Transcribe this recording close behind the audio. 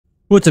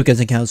What's up, guys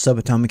and cows?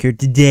 Subatomic here.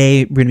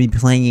 Today we're going to be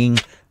playing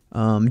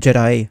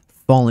Jedi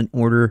Fallen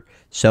Order.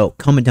 So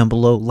comment down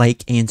below,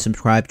 like and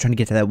subscribe. Trying to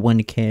get to that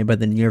 1K by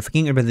the new year.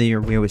 Forgetting about the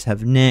year we always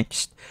have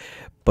next,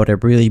 but I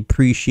really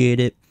appreciate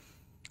it.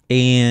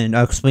 And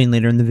I'll explain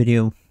later in the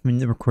video when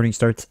the recording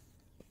starts.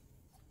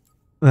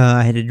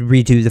 I had to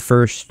redo the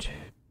first.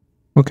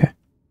 Okay.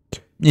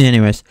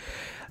 Anyways,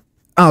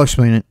 I'll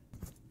explain it.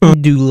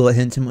 Do little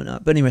hints and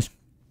whatnot. But anyways,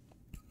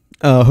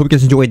 hope you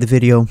guys enjoyed the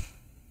video.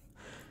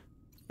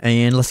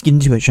 And let's get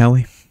into it, shall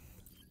we?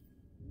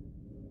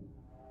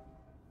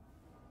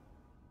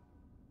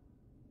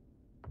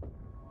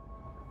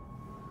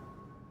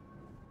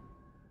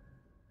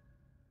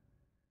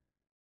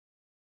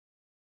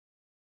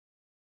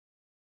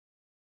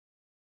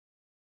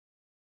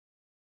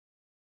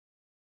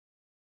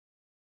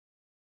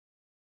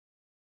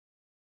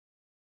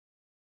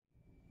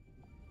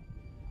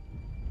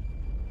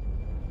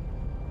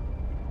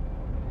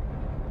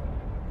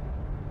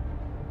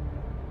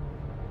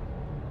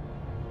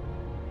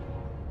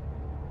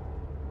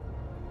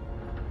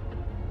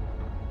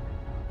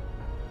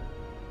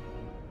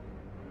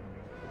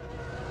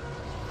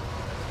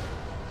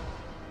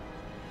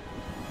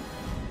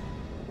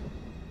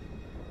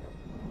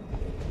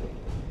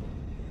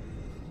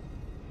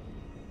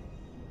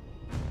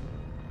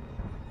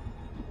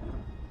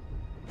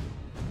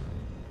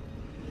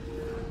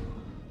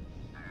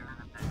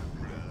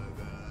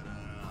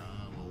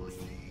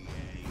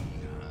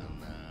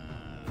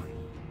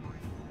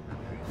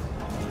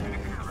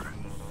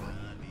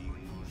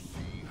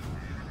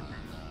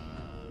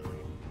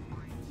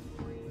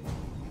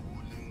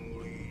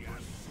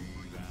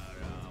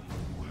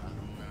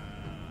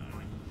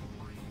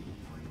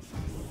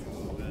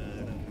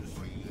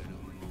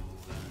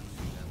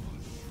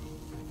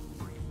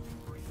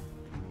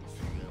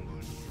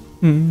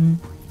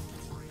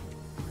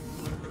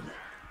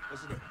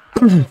 Listen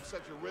up.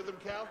 Set your rhythm,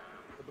 Cal,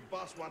 but the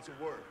boss wants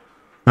a word.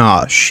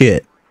 Aw,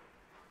 shit.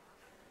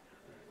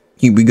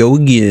 Here we go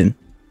again.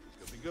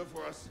 It's gonna be good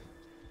for us.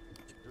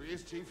 Here he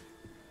is, Chief.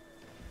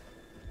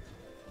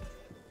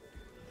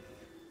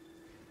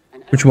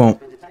 Which won't.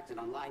 Been detected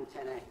on line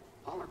 10A.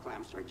 All our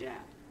clamps are jammed.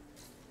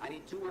 I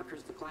need 2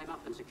 workers to climb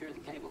up and secure the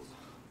cables.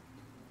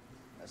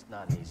 That's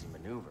not an easy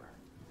maneuver.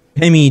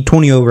 Pay me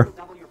 20 over.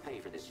 Double your pay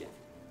for this shift.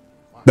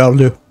 That'll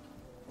do.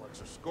 What's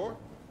your score?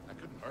 I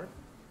couldn't hurt.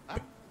 Huh?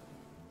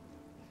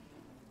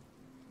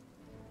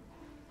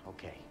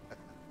 Okay.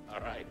 All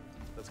right,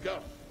 let's go.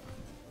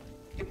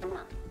 Get to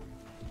work.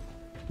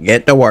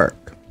 Get to work.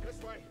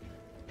 This way.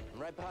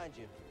 I'm right behind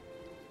you.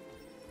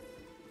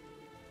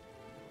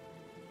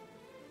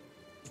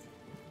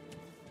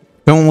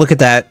 Don't look at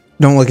that.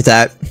 Don't look at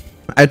that.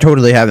 I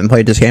totally haven't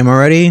played this game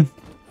already.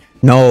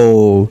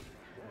 No.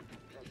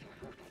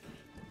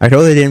 I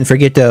totally didn't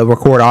forget to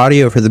record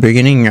audio for the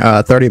beginning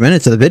 30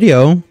 minutes of the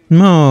video.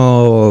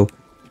 No.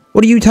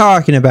 What are you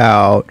talking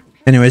about?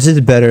 Anyways, this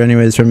is better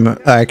anyways from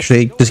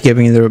actually just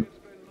giving you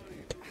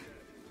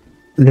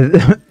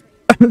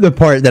the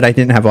part that I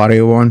didn't have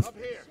audio on. Up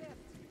here.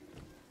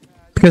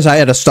 Because I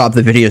had to stop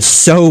the video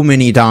so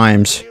many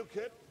times. You,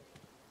 kid.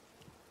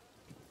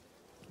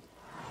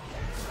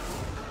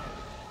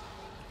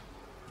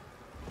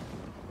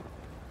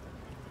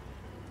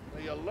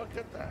 Will you look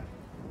at that?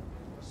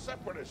 A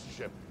separatist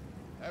ship.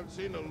 Haven't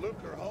seen a Luke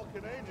or Hulk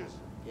in ages.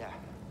 Yeah.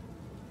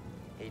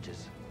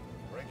 Ages.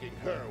 Breaking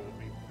her will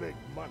be big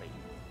money.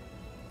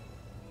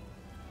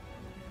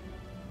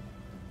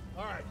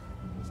 All right,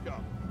 let's go.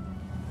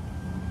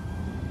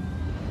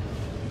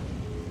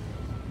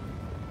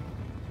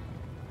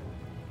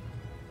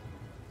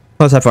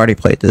 Plus, I've already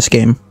played this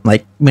game,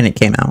 like, when it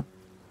came out.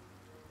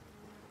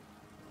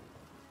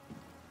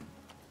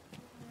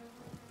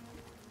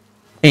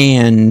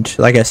 And,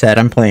 like I said,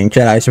 I'm playing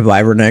Jedi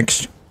Survivor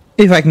next.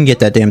 If I can get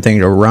that damn thing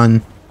to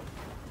run.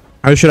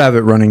 I should have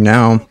it running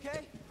now. Okay.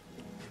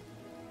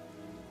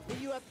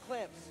 You have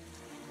clamps.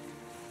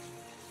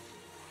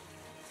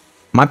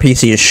 My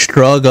PC is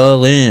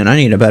struggling. I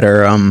need a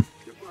better,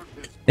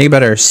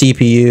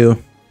 CPU.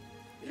 You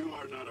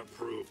are not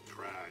approved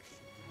trash.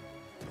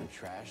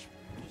 Trash.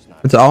 Just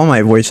not. It's all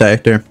my voice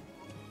actor.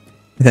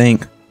 I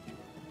think.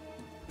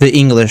 The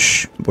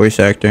English voice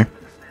actor.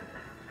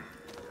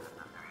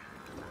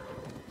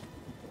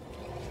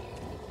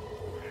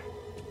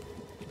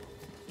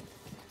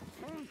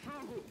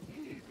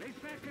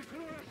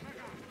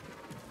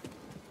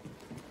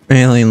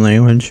 Alien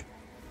language.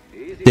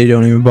 They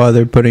don't even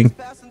bother putting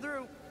Passing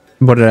through.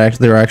 what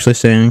they're actually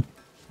saying.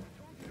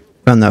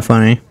 Found that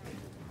funny.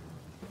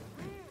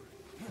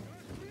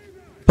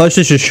 Plus,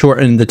 it just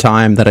shortened the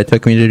time that it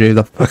took me to do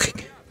the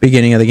fucking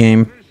beginning of the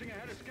game.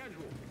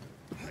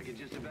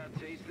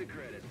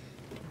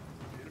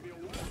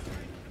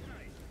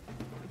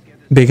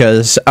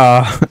 Because,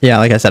 yeah,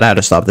 like I said, I had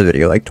to stop the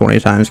video like 20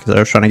 times because I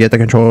was trying to get the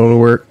controller to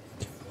work.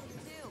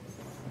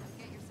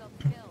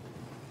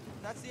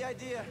 That's the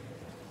idea.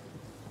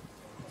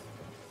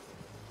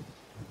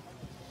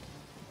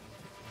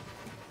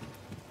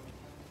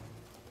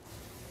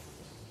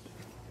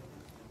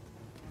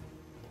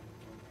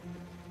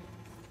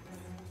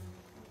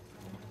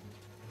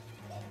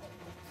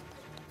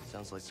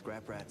 Sounds like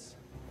scrap rats.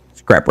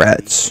 Scrap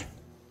rats.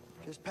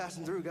 Just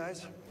passing through,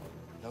 guys.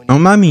 No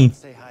Don't mind me. to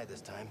say hi this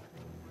time.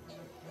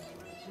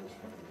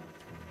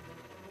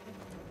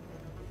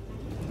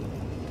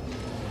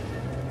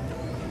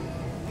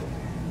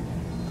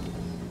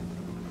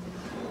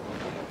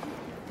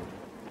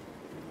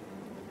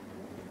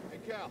 Hey,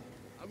 Cal,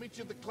 I'll meet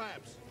you at the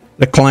clamps.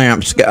 The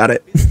clamps, got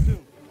it. Be there soon.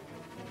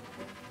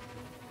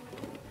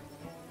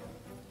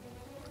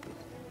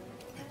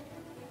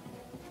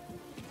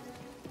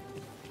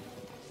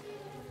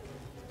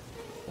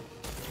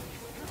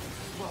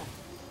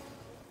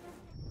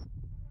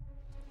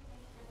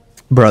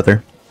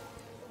 Brother.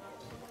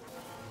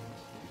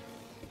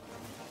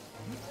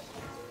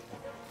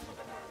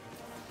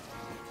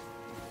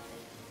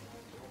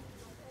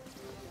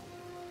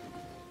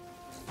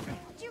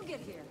 How'd you get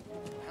here?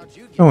 How'd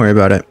you get Don't worry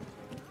about it.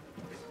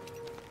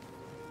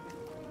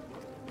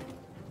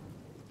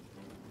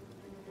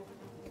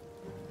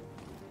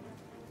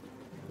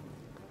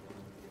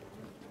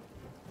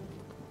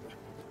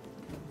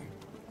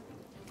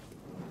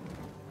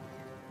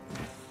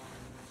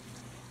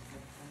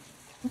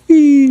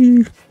 Whee!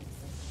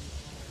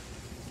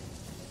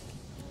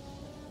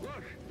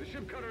 Look, the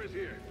ship cutter is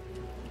here.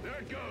 There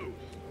it goes.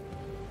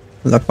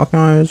 The fuck am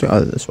I? Oh,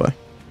 this way. Hey,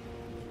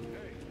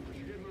 we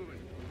should get moving.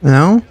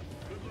 No?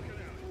 Good looking out.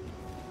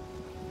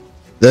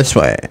 This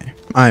way.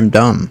 I'm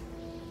dumb.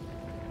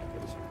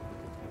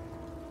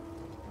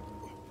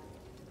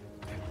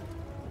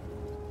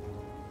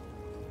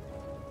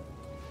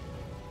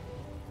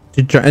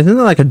 Isn't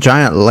it like a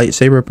giant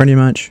lightsaber, pretty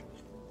much?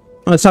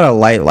 Well, it's not a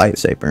light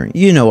lightsaber.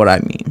 You know what I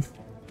mean.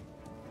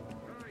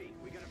 Hurry,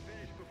 we gotta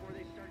finish before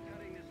they start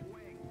cutting this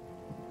wing.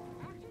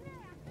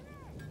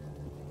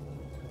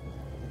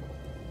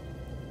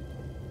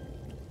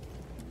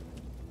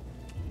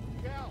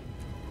 Cal,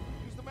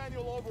 use the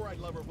manual override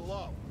lever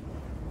below.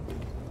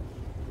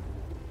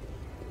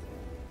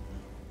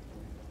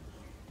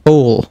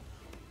 Cool.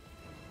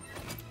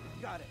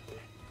 Got it.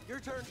 Your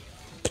turn.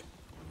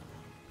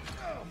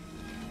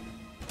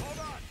 Hold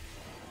on.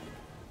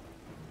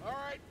 All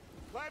right,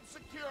 clamp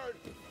secured.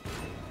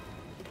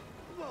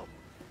 Whoa.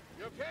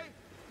 You okay?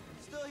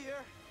 Still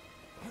here.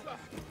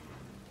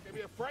 Give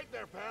me a fright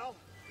there, pal.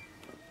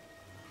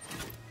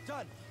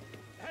 Done.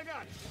 Hang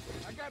on.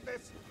 I got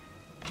this.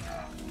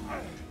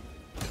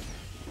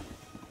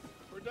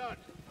 We're done.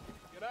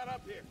 Get out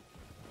up here.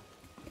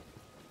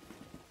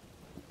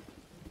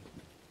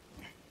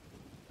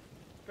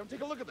 Come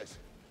take a look at this.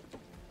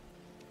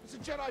 It's a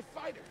Jedi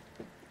fighter.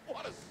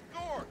 What a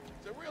score!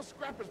 It's a real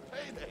scrapper's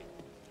payday.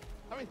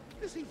 I mean,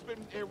 this thing's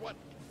been here, what,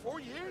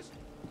 4 years?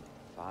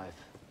 5.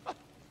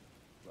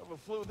 Whoever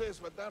flew this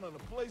went down in a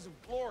blaze of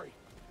glory.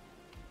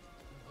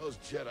 Those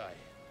Jedi.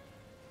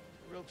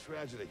 Real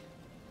tragedy.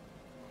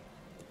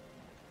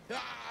 Yeah,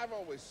 I've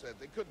always said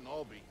they couldn't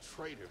all be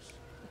traitors.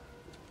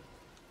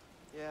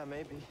 Yeah,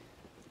 maybe.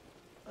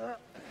 Guess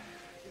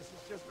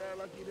it's just our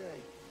lucky day.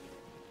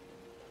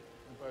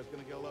 Empire's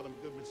gonna get a lot of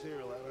good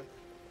material out of it.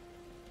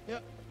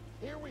 Yeah,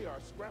 here we are,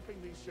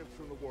 scrapping these ships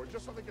from the war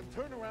just so they can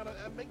turn around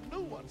and make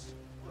new ones.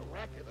 What a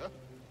racket, huh?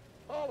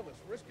 All of us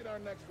risking our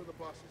necks for the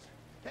bosses.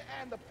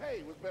 And the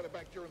pay was better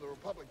back during the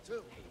Republic,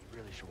 too. Hey, you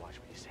really should watch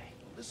what you say.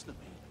 Listen to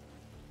me.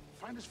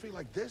 Find us free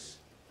like this,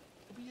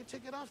 it'll be your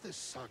ticket off this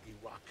soggy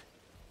rock.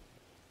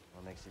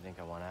 What makes you think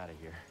I want out of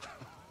here?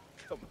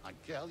 Come on,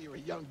 Cal, you're a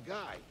young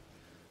guy.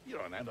 You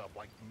don't end up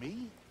like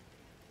me.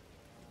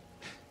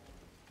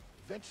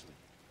 Eventually,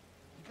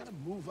 you gotta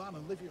move on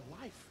and live your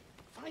life.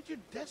 Find your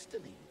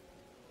destiny.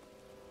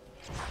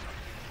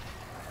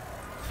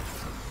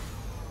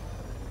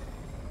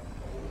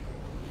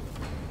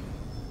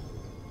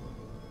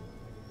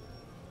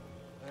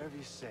 Whatever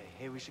you say.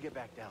 Hey, we should get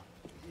back down.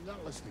 You're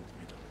not listening to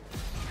me, though.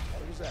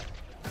 What was that?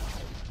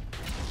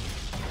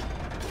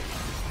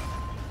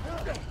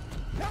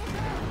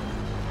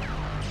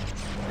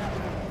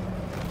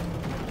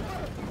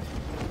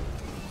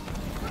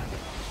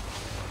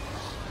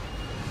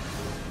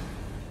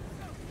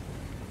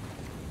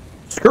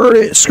 Skirt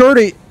it, skirt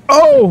it.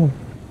 Oh!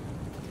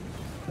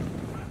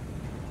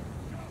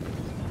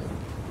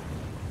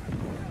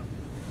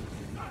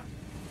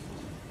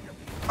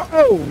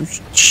 Oh,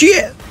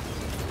 shit!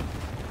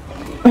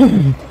 Bro,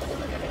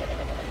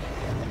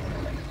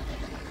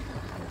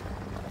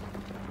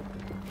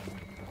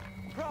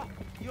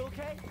 you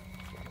okay?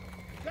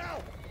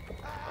 Cal!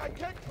 I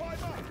can't climb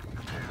up!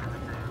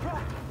 Bro,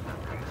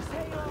 just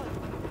hang on.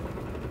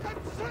 I'm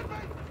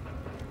slipping!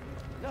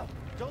 No,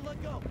 don't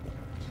let go.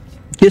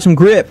 Get some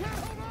grip.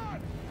 Hold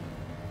on!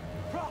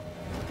 Bro,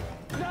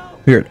 no.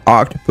 Weird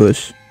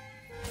octopus.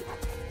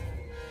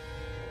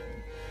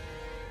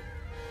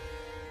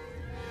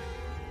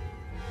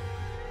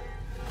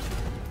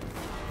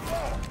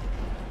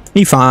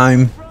 He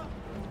fine. Bro,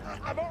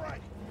 I'm all right.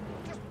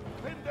 Just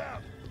pin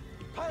down.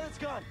 pilot's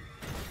gone.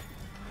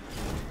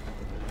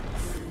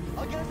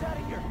 I'll get us out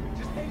of here.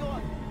 Just hang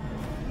on.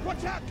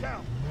 Watch out,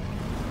 Cal!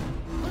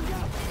 Look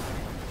out.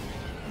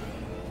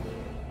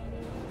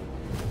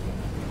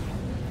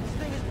 This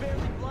thing is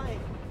barely flying.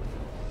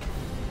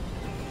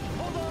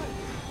 Hold on.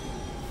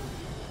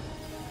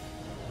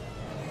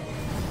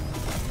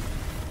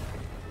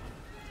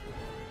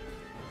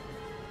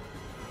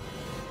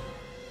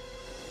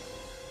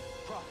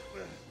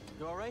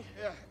 You all right?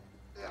 Yeah.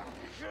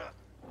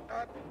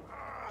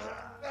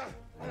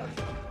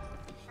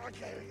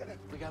 Okay,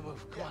 We gotta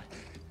move. Come on.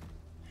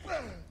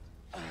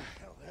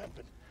 hell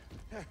happened?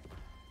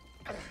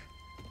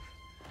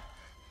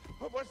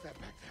 What was that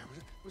back there?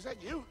 Was that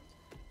you?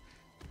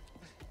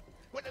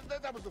 What,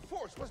 that was the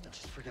Force, wasn't it?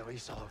 Just forget what you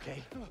saw,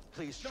 okay?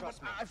 Please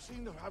trust me. I've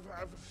seen the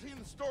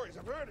stories.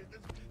 I've heard it.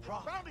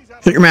 Bounties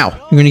out Shut your mouth.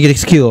 You're gonna get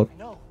killed.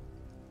 No.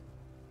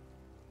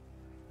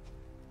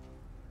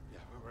 Yeah,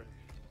 we're ready.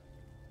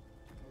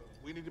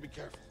 We need to be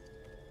careful.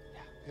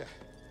 Yeah.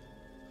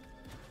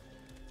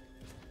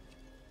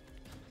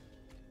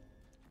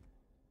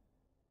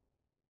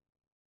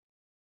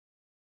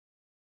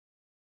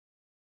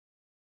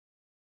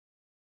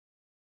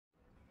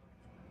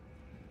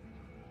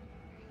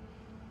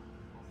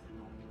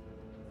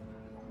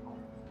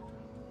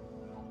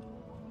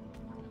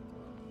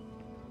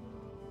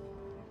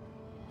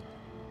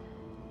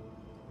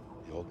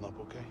 You holding up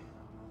okay?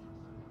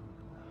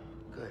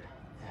 Good.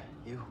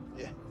 Yeah, you?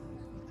 Yeah.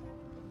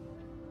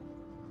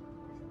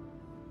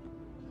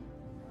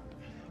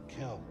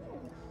 Cal,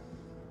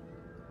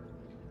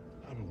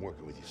 I've been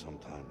working with you some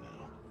time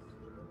now.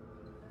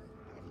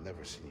 I've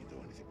never seen you do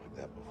anything like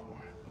that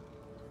before.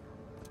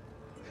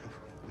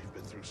 We've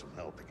been through some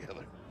hell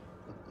together.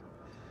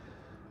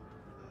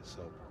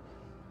 So,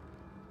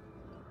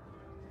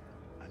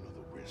 I know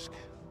the risk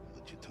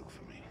that you took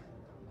for me.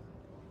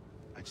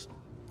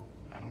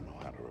 I don't know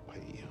how to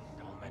repay you.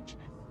 Don't mention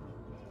it.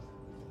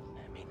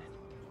 I mean it.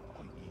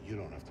 Oh, you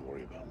don't have to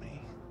worry about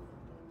me.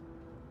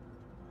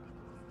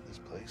 This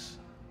place,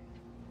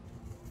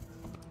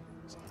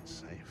 it's not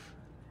safe.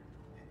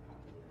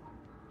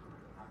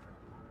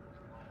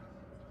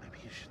 Maybe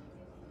you should...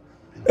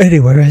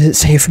 Anywhere is it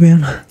safe,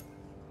 man?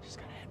 Just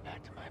gonna head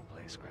back to my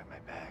place, grab my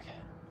bag.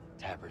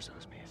 Tappers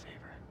owes me a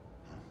favor.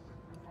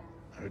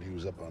 I heard he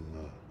was up on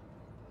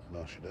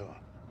Nar Shaddaa.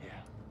 Yeah.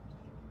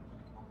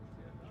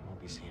 You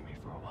won't be seeing me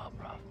for a while,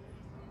 Prof.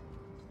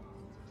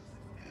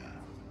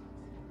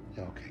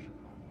 Yeah, okay.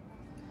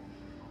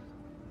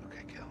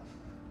 Okay, Cal.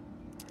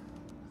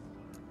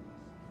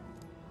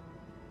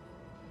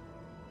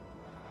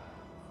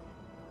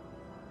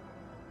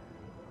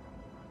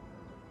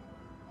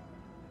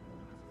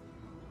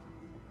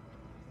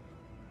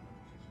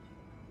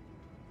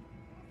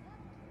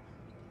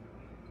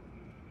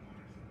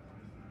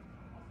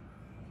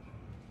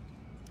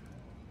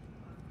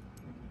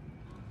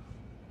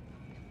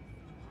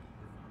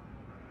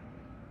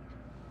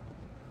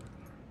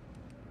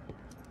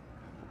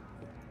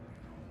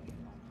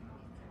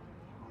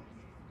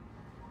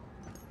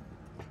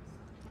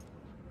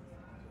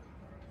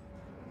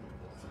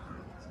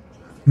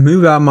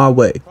 Move out of my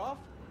way. Prof?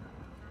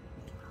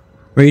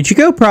 Where'd you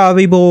go,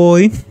 Probby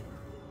boy?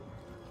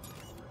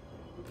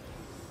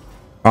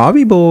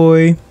 Probby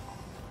boy.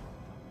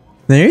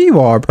 There you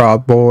are,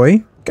 Prob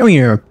boy. Come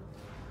here.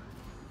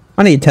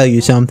 I need to tell you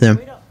something.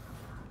 Wait up.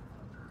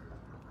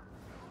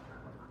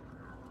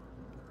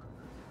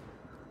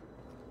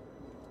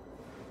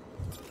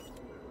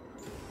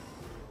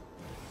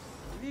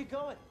 Where are you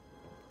going?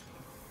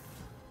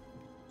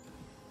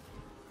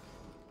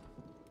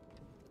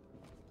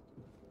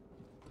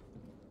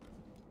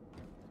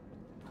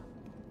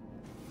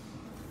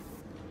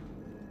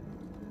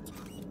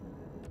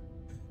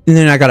 And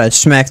then I gotta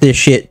smack this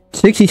shit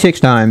 66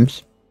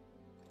 times.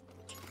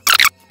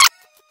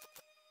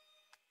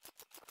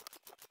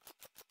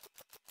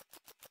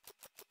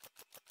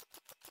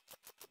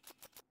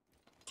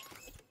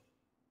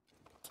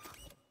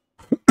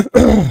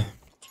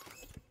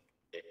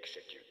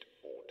 Execute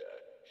Order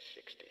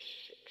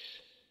 66.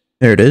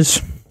 There it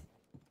is.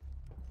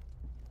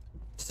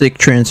 Stick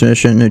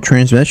transmission. No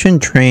transmission.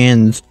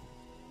 Transformation.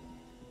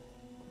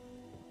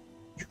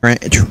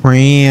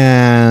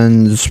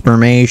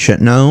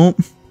 No.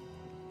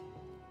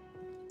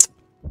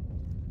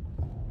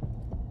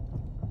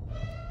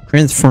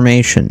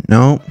 Transformation.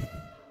 No.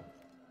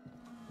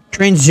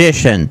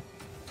 Transition.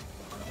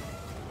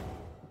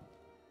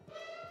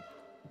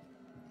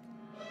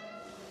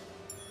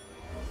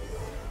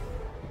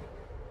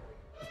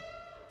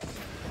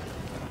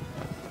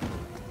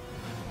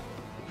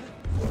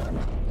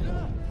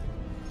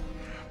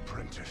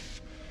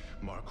 Apprentice,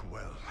 mark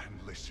well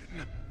and listen.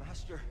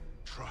 Master.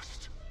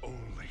 Trust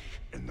only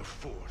in the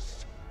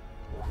Force.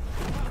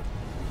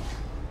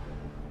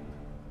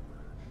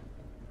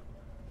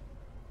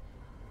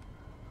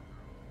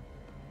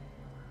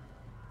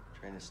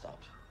 Train has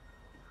stopped.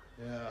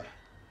 Yeah,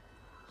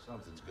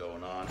 something's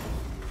going on.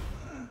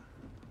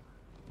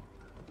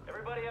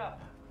 Everybody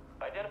up.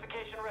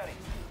 Identification ready.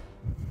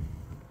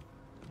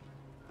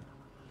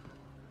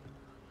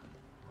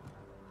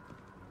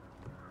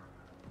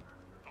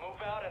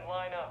 Move out and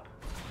line up.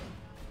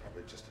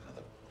 Probably just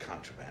another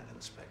contraband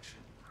inspection.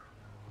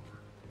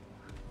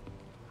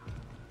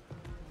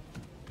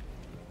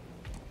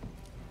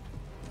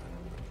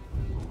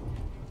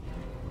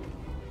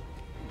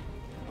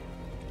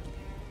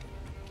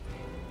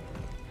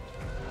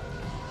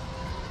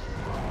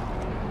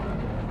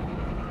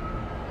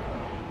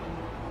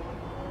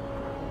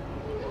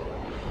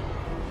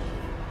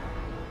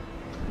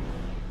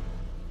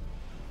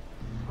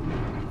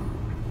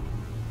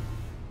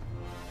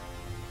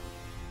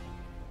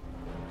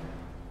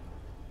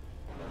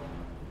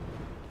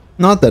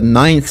 Not the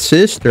ninth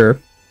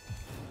sister.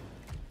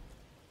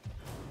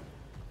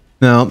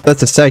 No,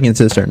 that's the second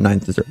sister and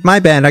ninth sister. My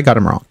bad, I got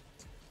him wrong.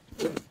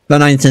 The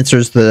ninth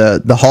sister's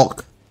the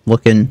Hulk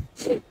looking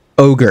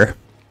ogre.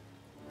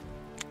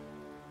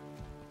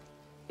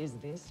 Is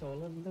this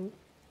all of them?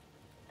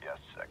 Yes,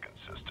 second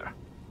sister.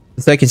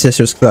 The second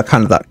sister's the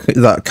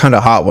kind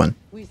of hot one.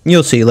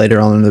 You'll see later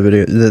on in the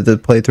video, the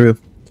playthrough.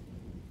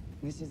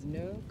 This is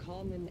no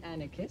common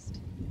anarchist,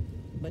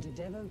 but a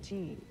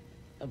devotee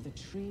of the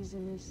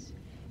treasonous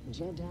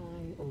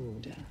Jedi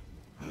Order.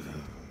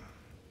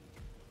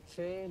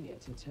 Failure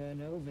to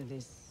turn over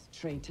this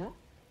traitor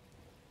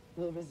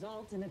will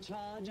result in a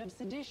charge of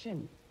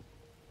sedition.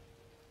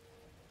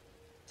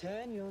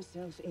 Turn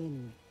yourself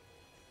in,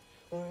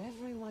 or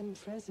everyone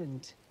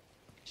present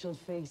shall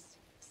face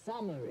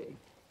summary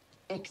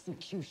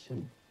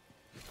execution.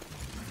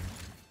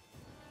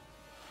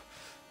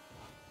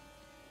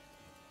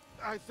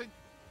 I think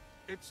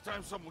it's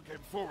time someone came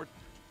forward.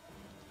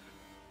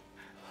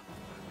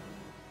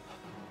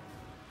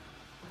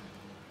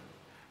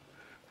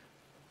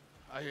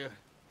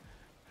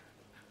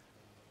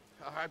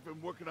 I've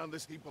been working on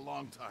this heap a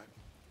long time.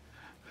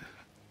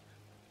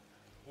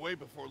 Way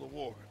before the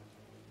war.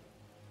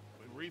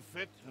 We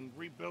refit and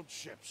rebuilt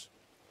ships.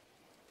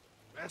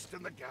 Best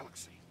in the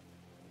galaxy.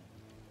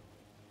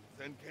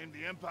 Then came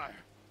the Empire.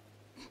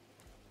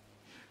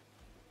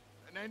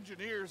 And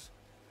engineers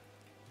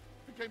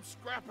became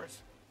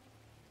scrappers.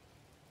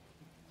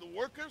 The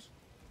workers,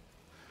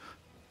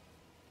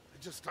 they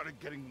just started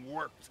getting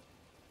worked.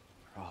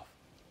 Rolf.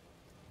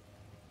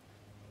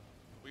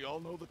 We all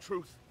know the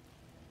truth.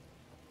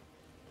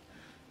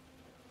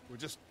 We're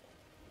just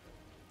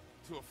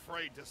too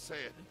afraid to say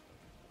it.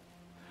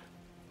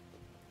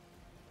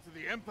 To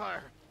the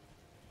Empire,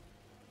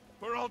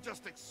 we're all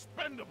just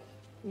expendable.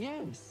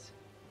 Yes,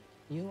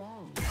 you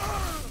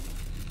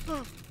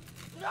are.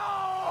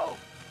 No!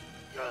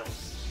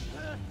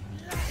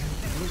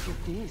 Look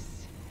at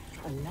this,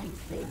 a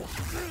lightsaber.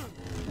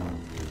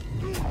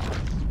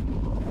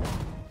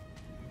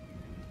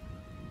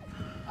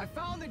 I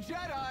found the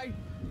Jedi!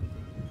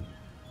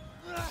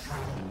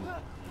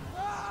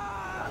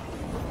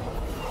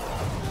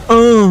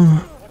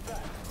 Oh.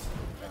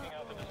 Checking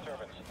out the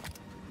disturbance.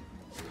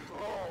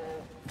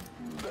 Oh,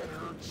 that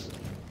hurts.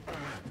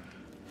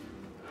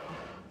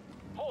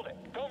 Hold it.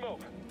 Don't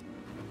move.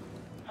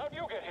 How'd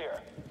you get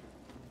here?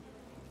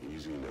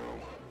 Easy now.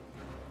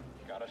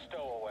 Got a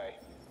stowaway.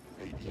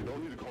 Hey, you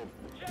don't need to call.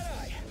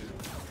 Jedi!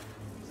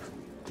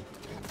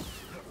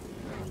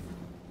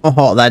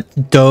 Oh, that's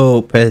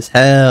dope as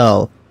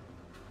hell.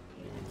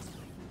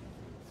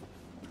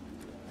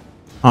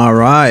 All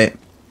right.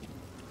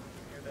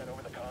 Hear that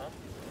over the comm?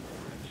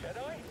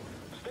 Jedi?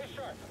 Stay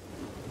sharp.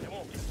 They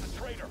won't get the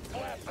traitor.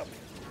 Blast them.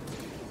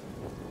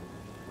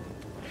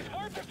 He's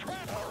hard to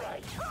trap, all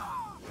right.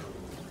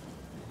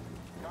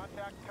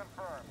 Contact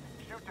confirmed.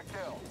 Shoot to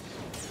kill.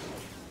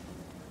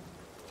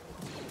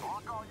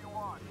 Talk all you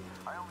want.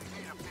 I only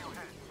need a few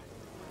hits.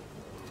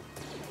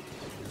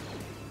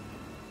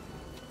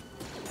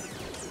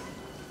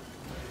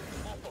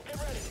 Hostile, get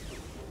ready.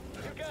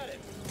 You got it.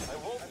 I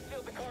won't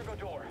seal the cargo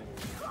door.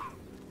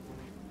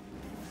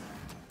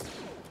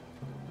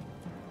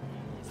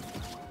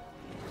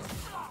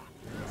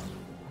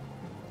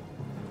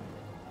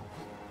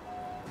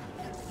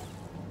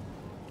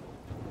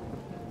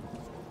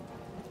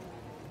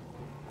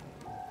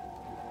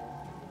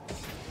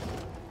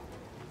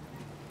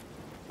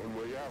 One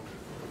way out.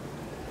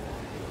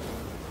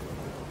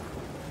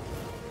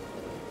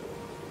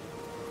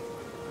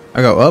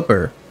 I go up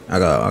or I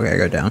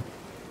go down.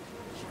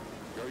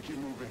 Gotta keep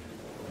moving.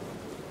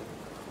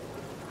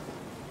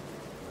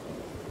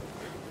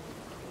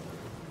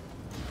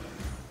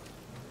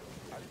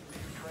 I didn't see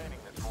you training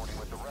this morning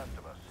with the rest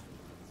of us.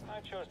 I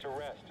chose to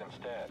rest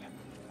instead.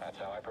 That's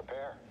how I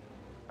prepare.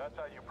 That's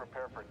how you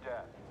prepare for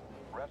death.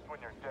 Rest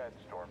when you're dead,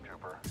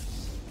 Stormtrooper.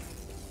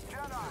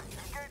 Jedi,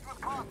 engage with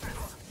caution!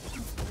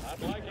 Not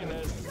liking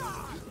this.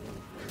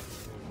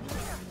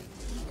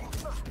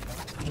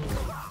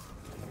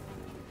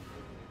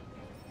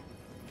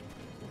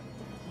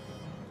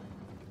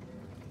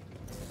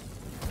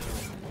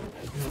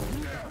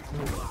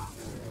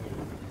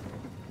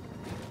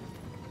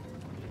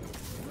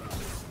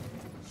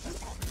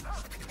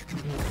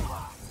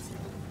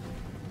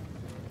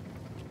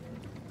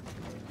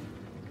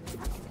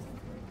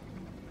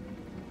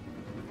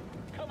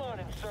 Come on,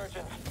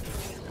 insurgents.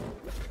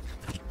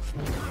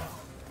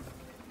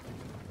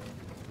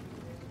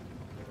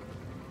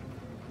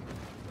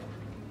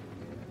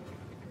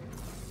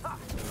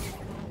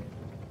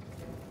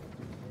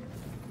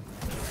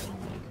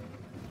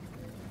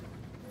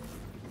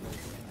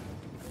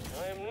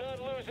 I am not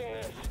losing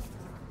this.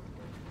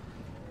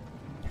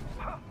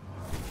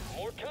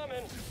 More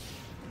coming.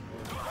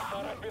 I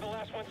thought I'd be the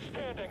last one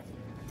standing.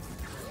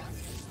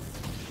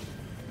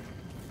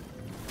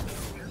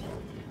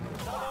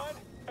 Someone?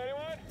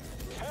 Anyone?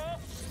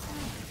 Help?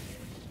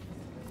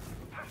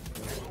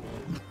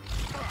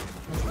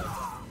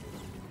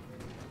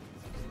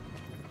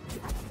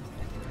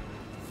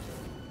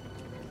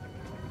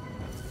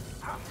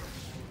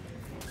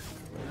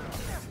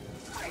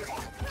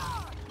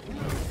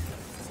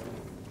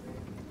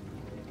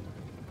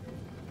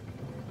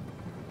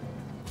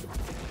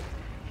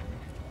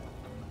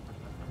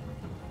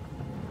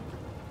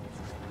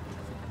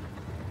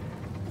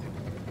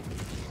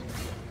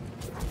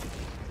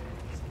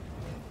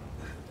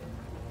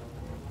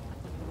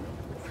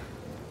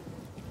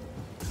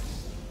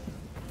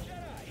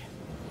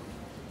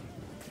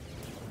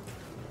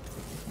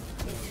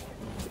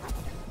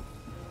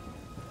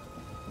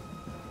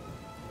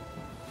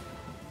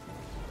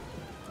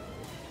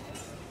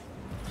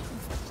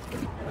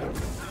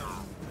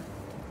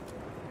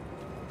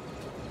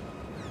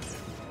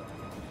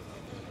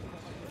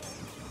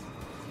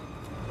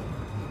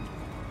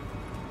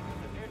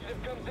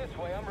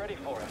 I'm ready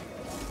for it.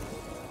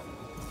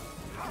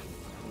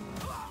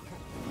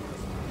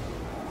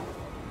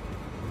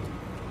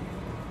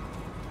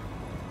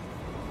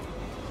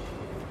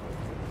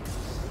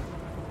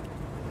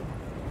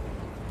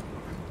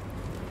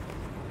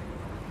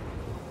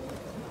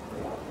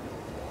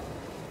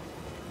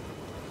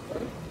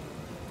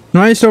 Am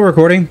I still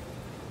recording?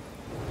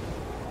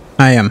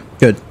 I am.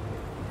 Good.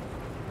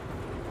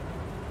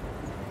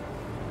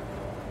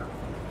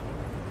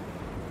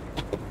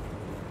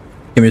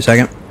 Give me a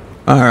second.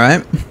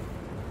 Alright.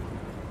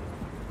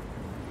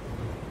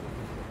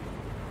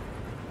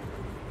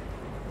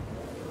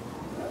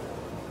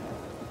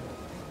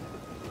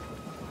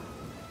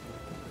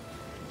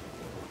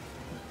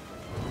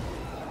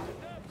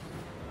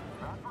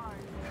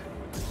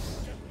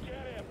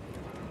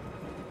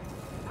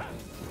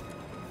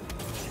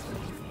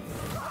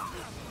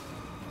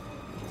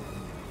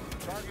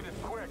 Target is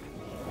quick.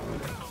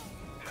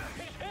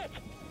 He's hit!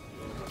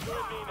 Join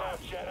me now,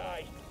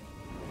 Jedi.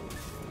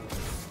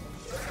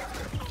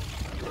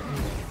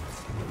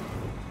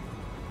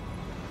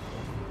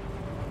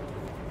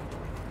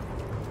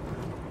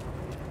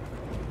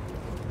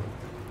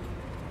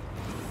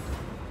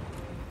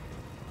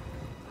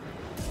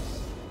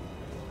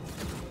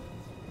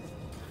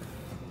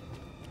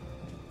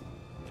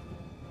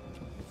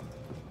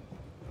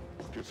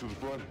 Get to the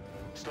front.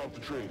 Stop the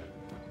train.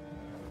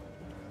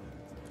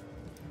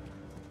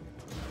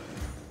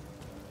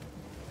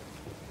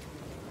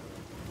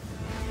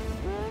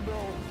 Oh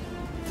no!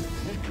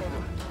 Need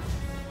cover.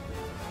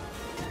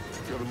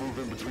 Gotta move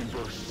in between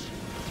bursts.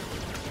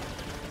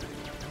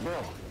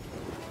 Now.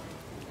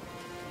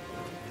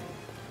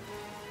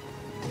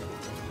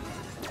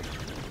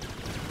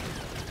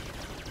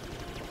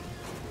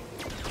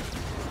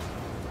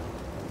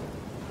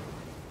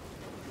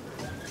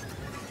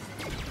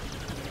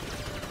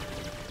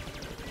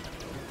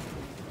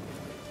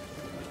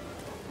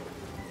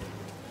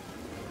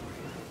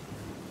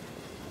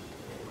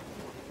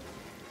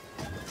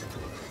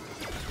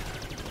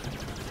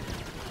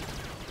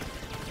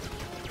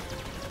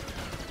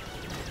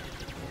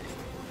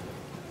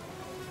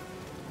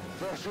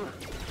 Faster.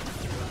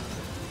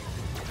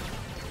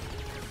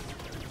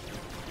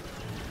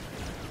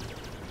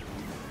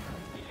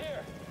 He's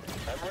here.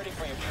 I'm ready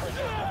for you,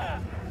 Trigger.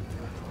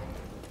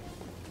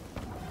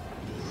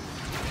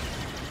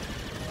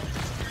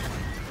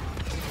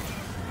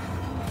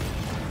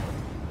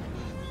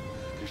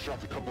 He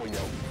shot the coupling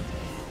out.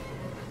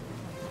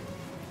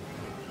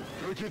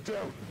 Gotta get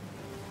down.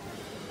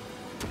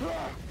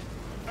 Ah!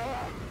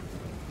 Ah!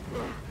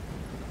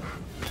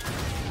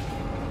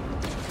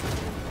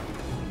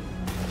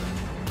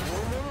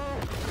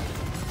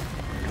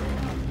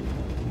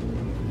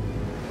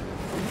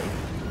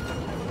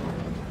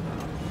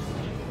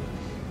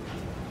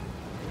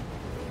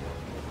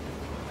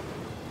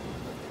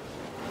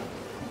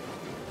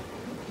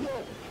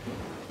 No!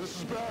 This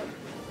is bad!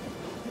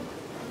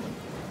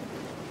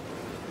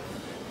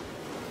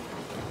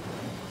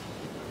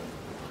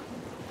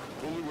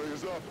 Only way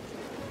is up.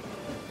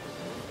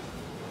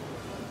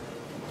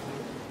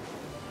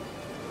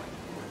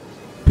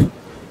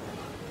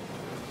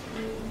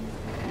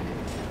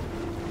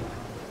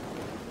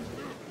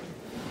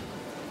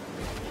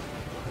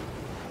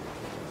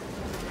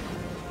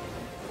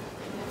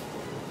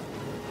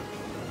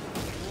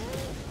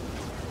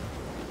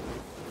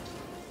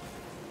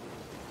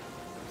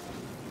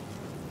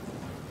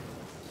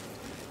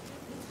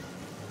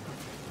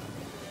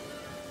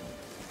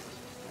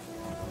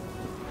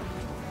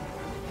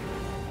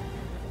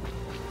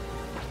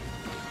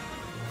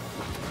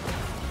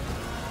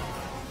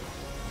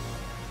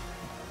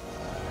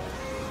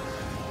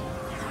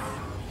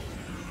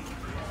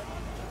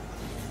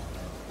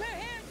 We're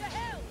here to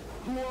help!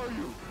 Who are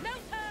you? No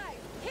time!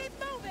 Keep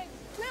moving!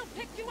 We'll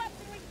pick you up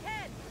when we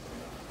can!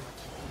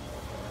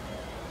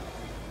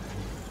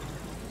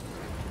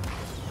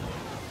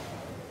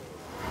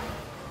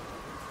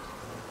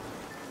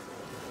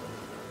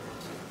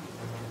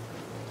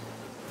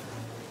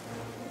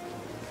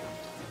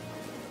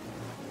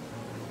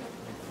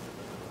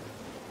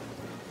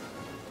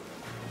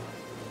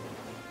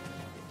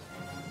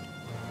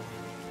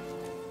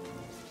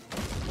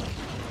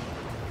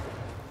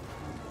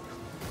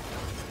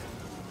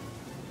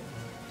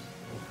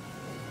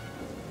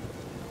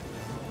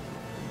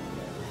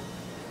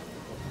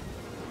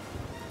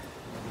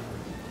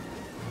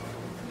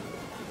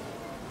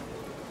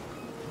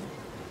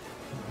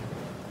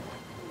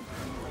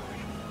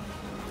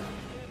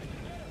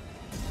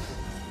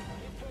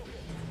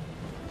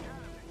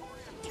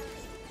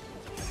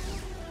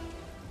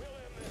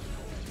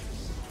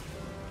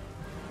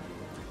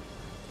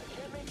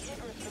 Can't make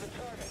egress to the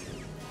target.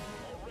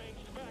 Our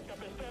ranged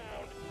backup is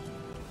down.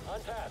 On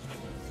task.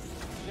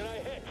 Jedi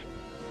hit.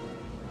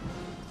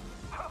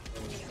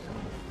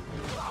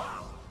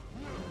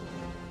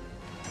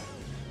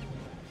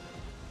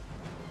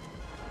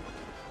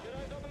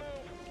 Jedi's on the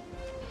move.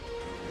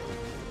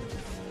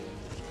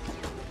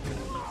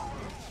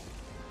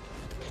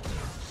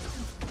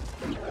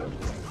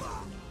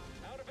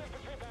 Out of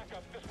infantry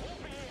backup. This won't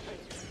be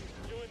easy.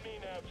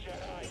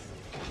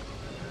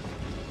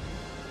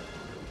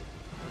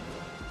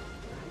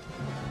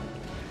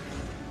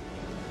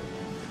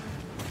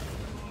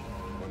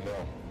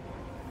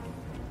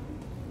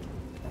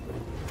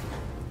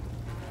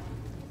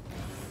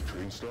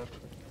 Engine stopped?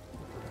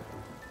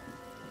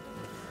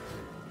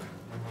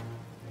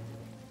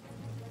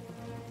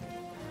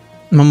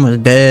 I'm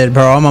almost dead,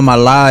 bro. I'm on my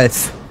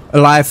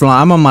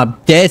lifeline. I'm on my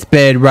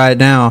deathbed right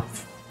now.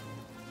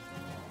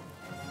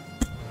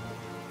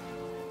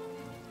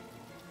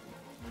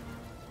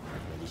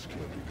 This can't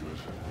be good.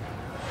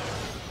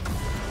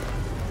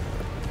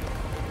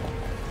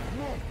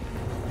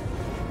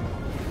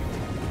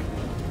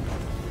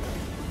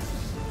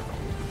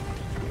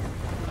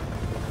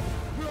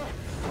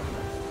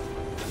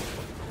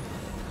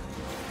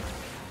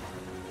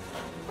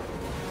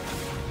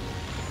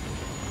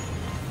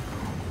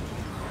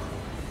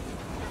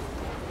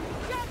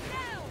 Jump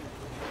now!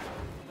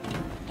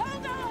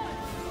 Hold on!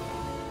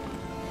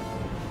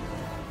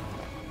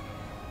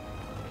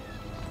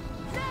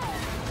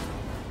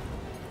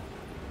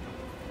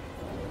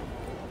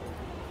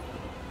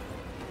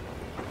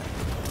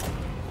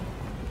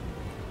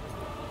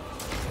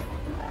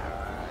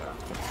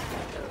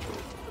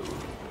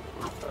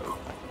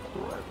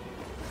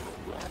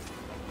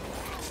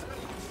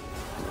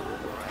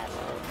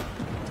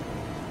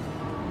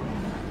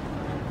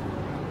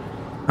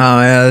 Oh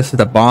yeah, this is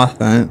the boss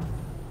fight.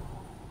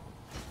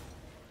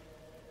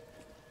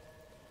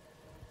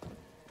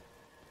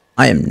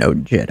 I am no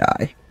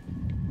Jedi.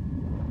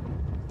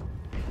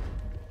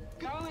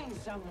 Going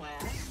somewhere.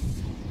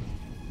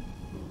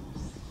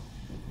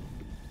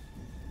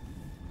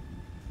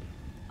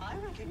 I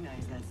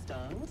recognize that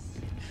stance.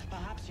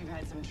 Perhaps you've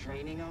had some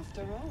training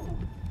after all.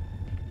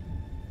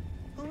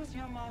 Who was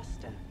your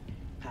master,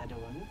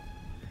 Padawan?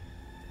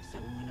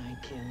 Someone I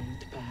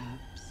killed,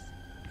 perhaps?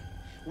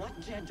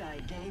 What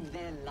Jedi gave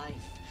their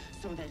life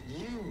so that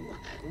you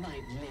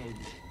might live?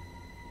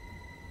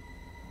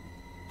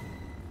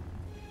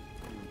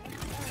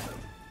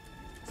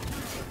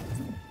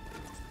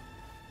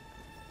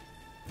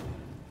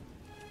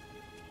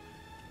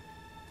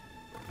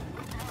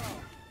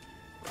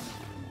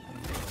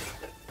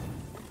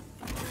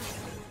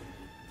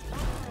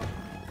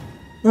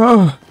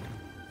 Oh.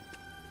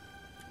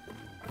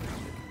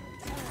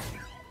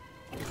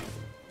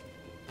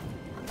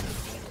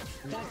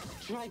 That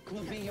strike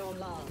will be your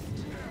last.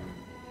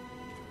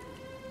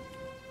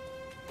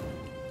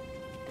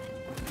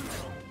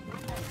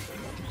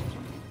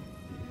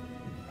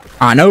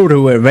 I know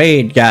to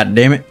evade,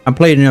 goddammit. I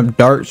played enough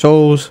Dark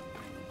Souls.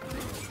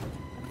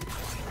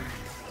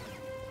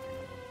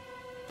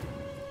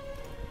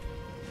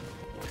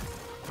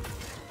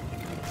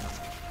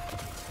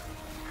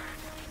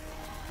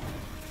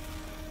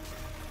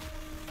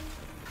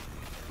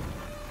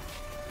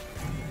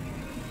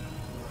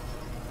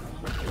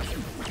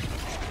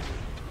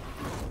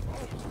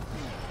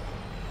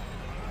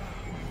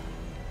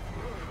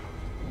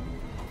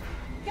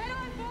 Get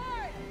on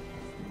board!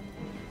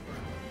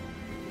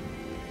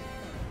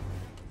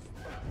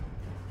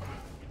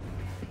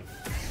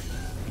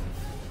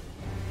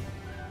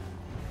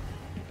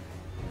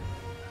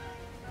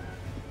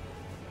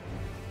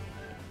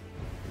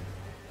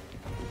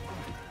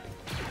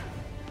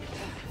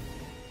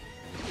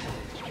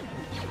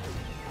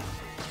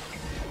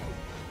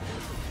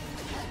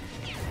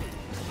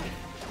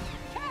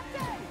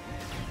 Captain!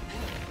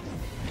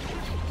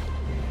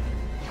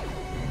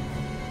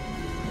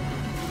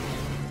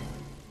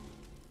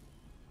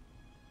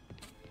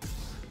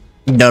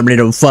 Dumb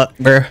little fuck,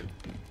 bruh.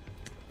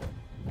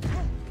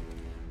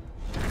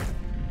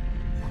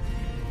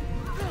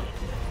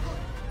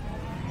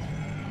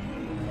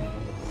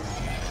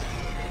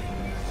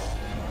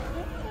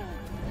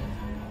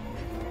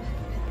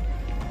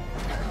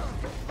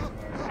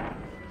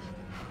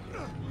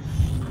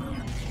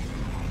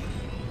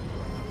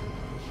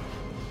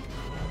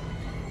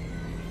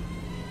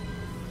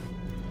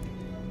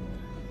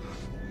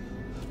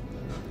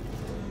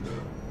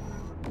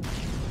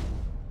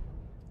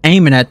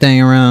 Aiming that thing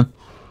around.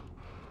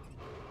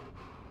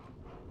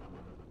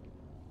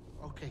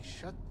 Okay,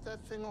 shut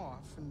that thing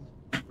off and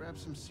grab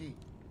some seat.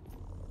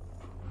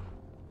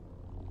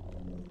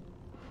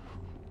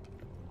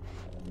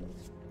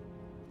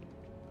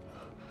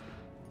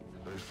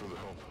 Thanks for the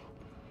help.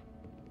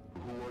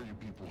 Who are you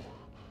people?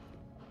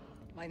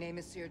 My name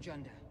is Seer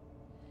Junda,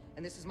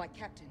 and this is my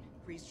captain,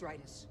 Grease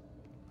Dritus.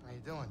 How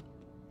you doing?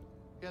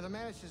 Yeah, the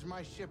Mantis is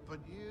my ship, but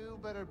you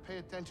better pay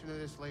attention to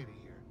this lady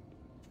here.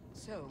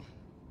 So,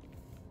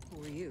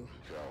 who are you?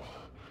 Cal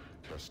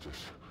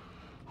Kestis.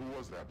 Who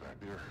was that back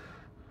there?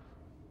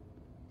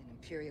 An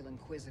Imperial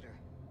Inquisitor.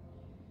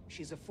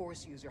 She's a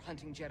Force user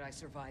hunting Jedi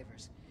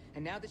survivors.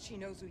 And now that she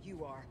knows who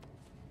you are,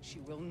 she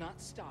will not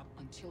stop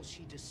until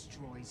she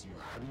destroys you.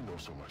 How do you know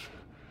so much?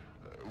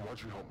 Why'd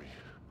you help me?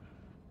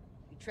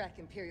 We track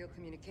Imperial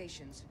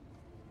communications.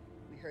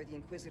 We heard the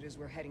Inquisitors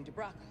were heading to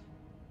Braca.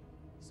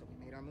 So we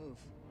made our move.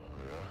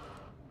 Yeah?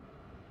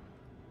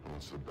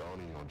 What's the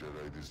bounty on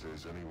Jedi these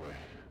days anyway?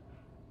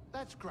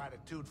 That's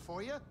gratitude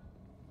for you.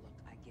 Look,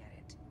 I get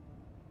it.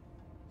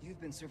 You've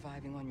been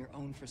surviving on your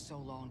own for so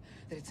long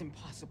that it's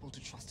impossible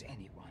to trust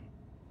anyone.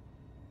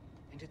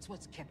 And it's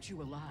what's kept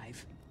you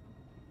alive.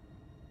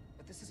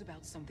 But this is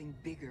about something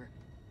bigger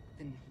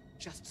than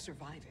just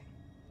surviving.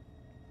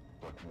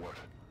 But what?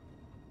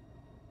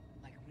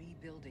 Like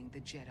rebuilding the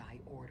Jedi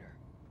Order.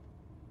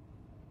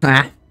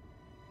 Ah.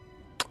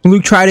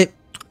 Luke tried it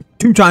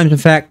 2 times, in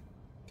fact.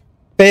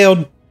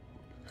 Failed.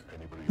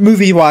 Anybody?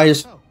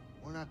 Movie-wise. Oh,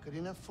 we're not good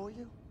enough for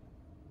you?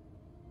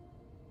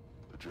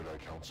 The Jedi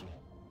Council?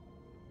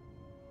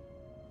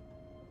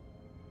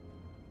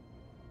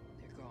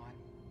 They're gone.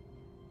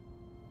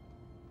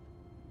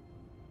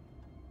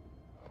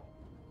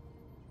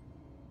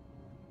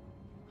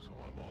 So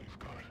I'm all you've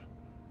got.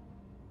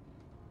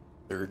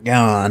 They're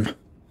gone.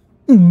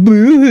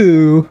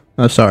 Boo.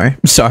 Oh, sorry.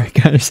 Sorry,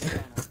 guys.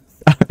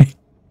 Sorry.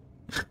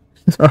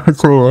 Sorry,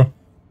 cool.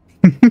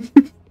 In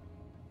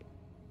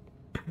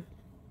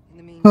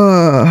the meantime,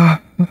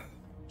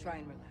 try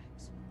and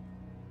relax.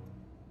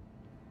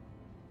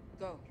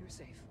 Go, you're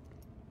safe.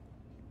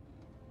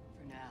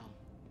 For now.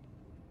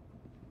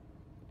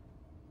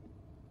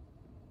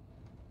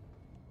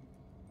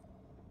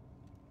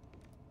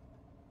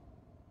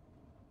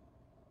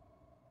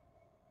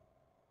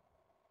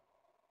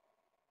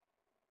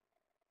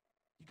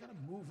 You gotta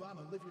move on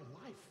and live your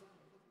life.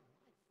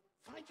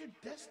 Find your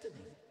destiny.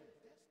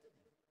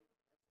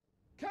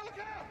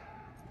 Calico!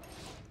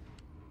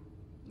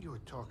 You were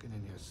talking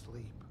in your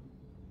sleep.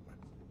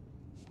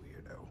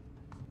 Weirdo.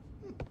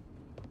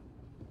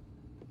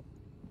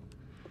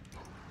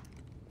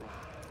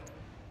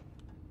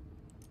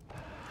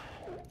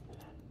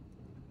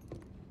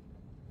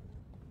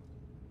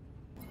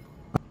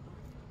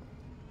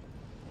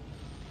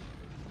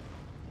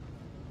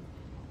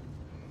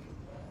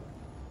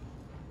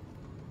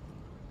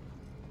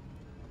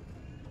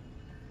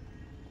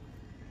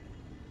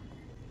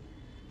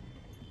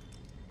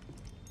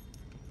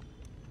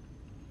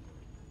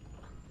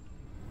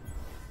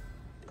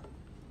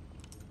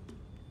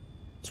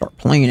 Start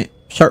playing it.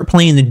 Start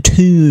playing the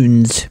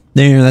tunes.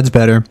 There, that's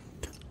better.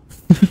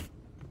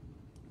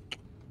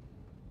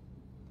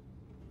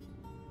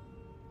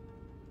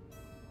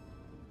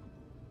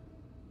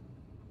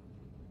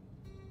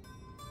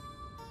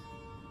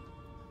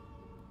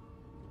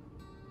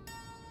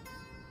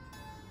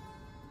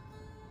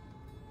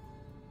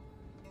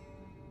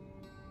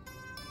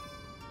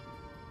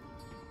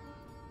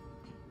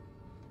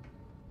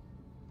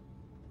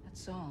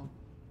 That's all.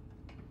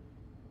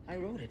 I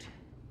wrote it.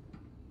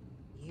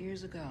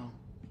 Years ago.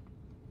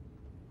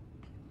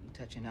 You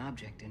touch an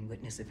object and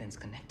witness events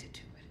connected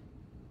to it.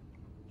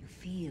 You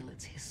feel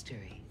its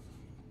history.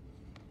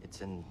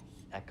 It's an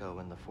echo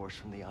in the force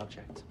from the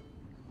object.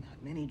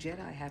 Not many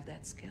Jedi have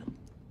that skill.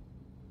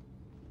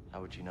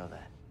 How would you know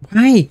that?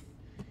 Why?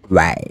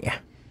 Why?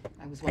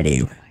 I was I once a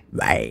do. Jedi,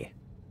 Why?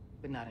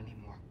 but not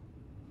anymore.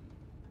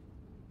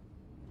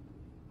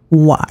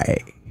 Why?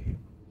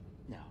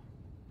 No.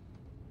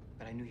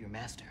 But I knew your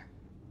master,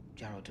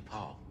 Jaro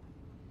Tapal.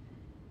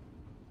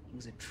 He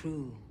was a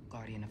true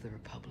guardian of the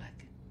Republic.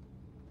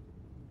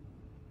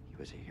 He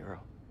was a hero.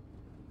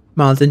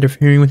 Mouths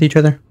interfering with each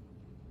other.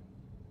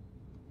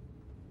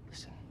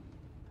 Listen.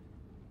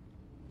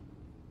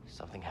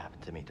 Something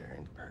happened to me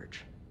during the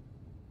purge.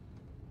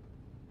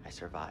 I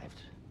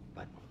survived,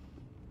 but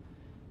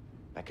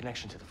my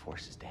connection to the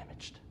Force is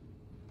damaged.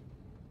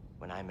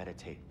 When I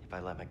meditate, if I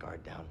let my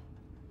guard down,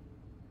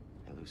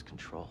 I lose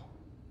control.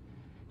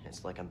 And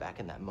it's like I'm back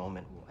in that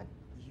moment when...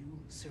 You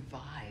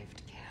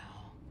survived, Cal.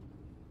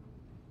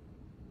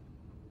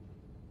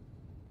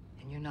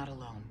 And you're not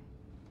alone.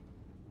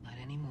 Not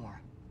anymore.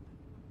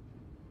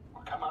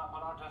 We're coming up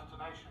on our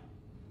destination.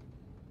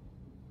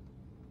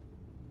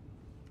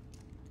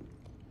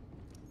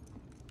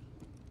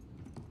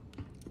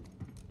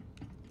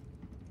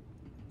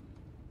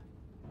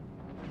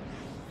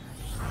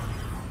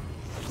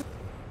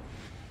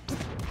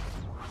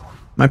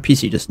 My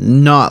PC does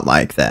not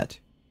like that.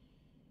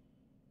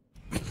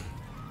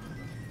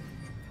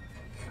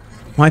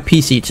 My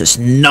PC does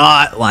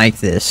not like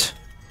this.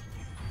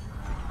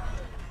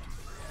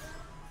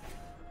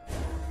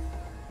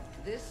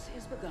 This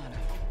is Begana.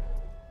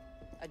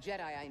 A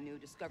Jedi I knew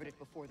discovered it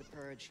before the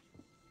Purge.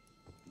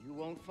 You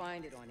won't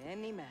find it on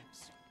any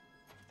maps.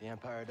 The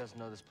Empire doesn't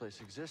know this place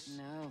exists.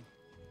 No.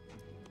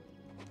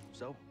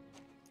 So,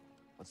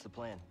 what's the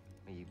plan?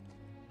 We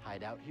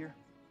hide out here?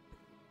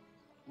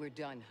 We're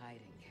done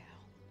hiding,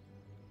 Cal.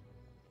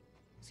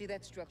 See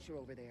that structure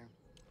over there?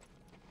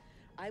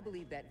 I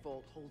believe that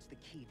vault holds the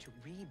key to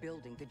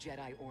rebuilding the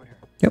Jedi Order.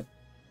 Yep.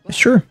 But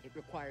Sure. It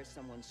requires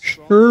someone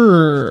strong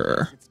Sure.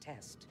 to pass its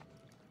test.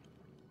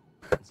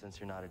 And since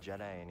you're not a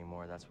Jedi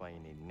anymore, that's why you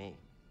need me.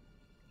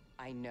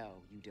 I know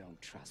you don't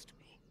trust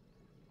me.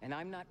 And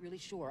I'm not really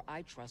sure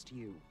I trust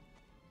you.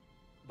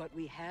 But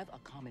we have a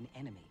common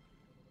enemy.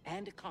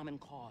 And a common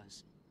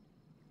cause.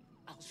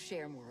 I'll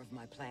share more of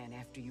my plan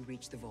after you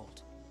reach the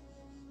vault.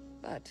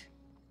 But,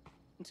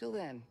 until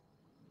then,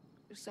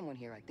 there's someone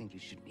here I think you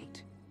should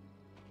meet.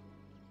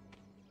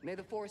 May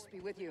the Force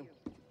be with you.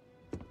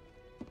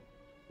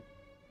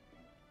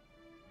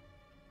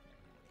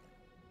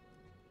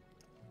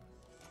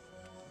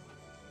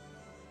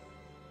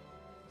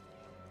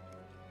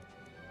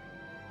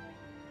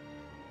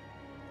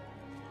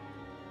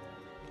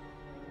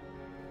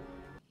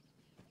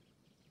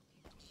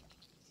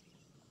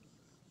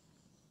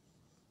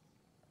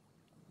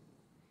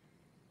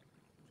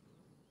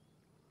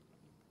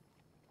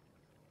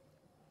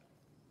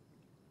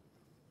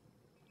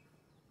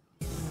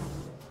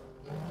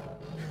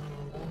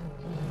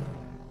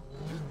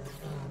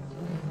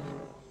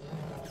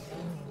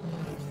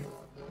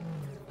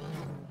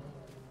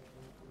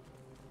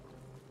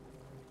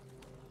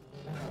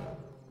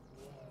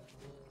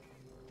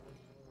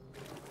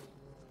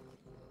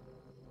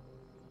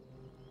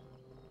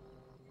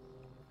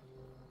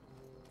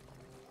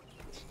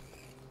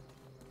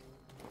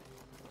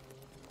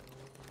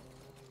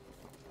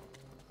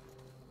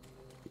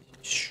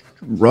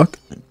 Rock.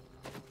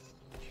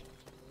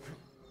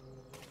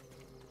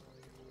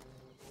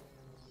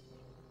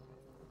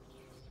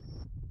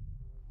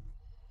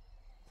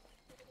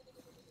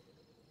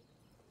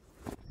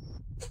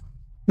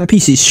 My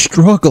PC's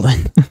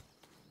struggling.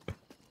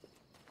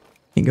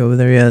 Can't go over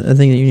there yet. I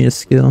think you need a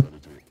skill.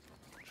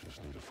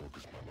 Just need to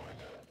focus my mind.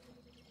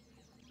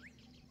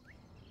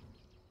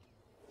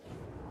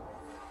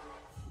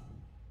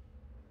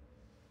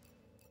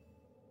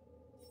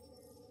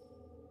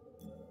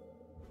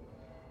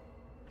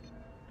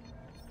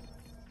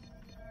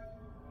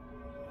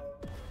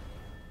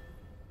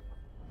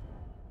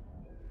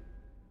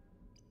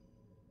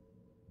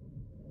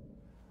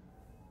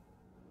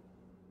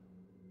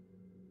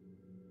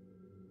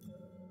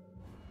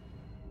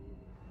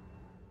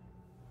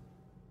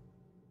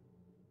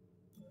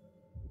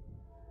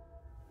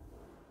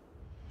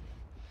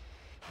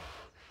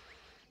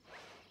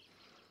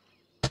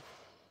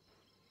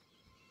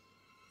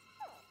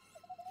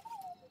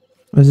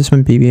 Was this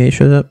when BB-8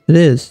 shows up? It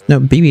is.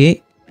 No,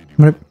 BB-8?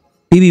 What?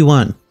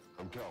 BB-1.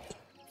 I'm Cal.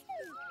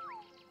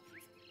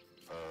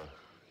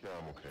 Yeah,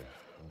 I'm okay.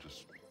 I'm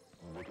just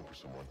looking for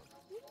someone.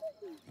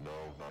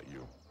 No, not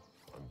you.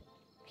 I'm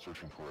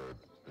searching for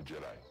a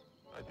Jedi,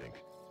 I think.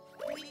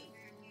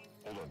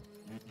 Hold on.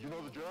 You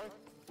know the Jedi?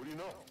 What do you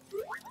know?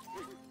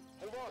 Wait,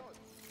 hold on.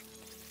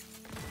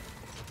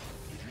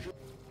 Did you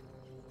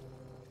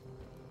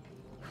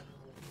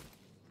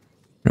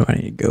No, I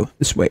need to go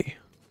this way.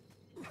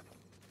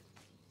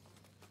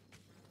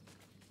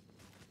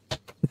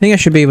 I think I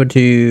should be able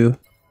to...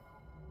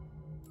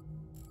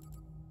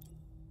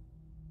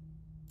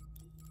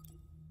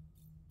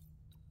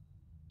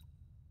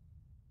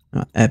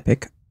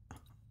 Epic.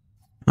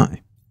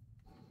 Hi.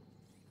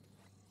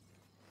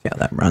 Yeah,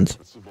 that runs.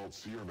 That's the vault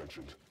Seer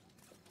mentioned.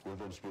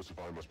 Whoever I'm supposed to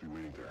find must be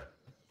waiting there.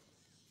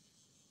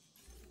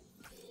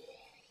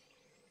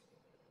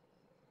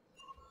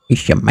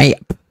 It's your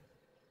map.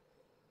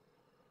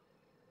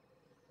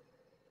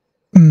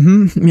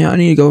 Yeah, I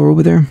need to go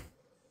over there.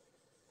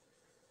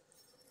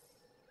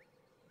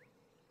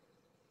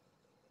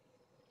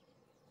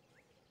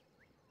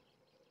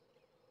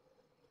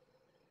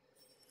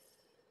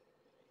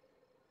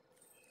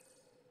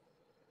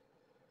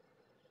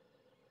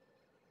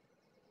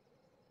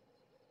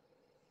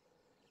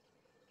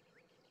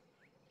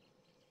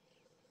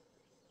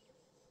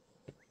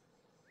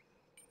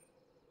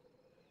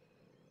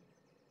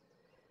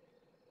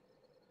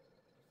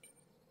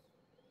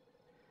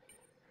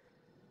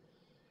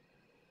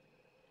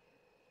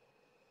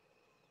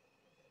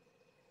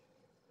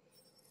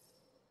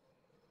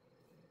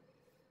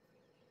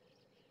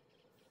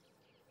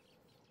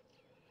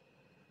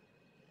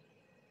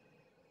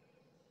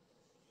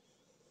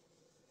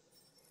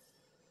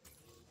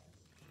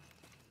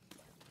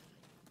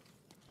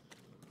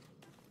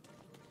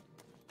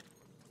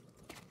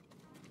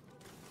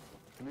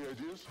 Any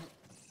ideas?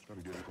 Gotta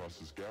get across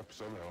this gap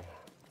somehow.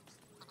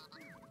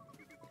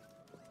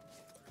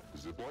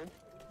 Zip line?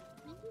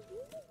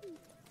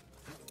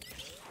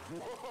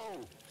 Whoa!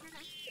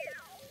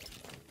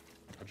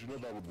 How'd you know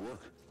that would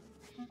work?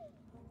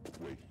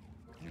 Wait,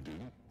 you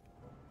didn't?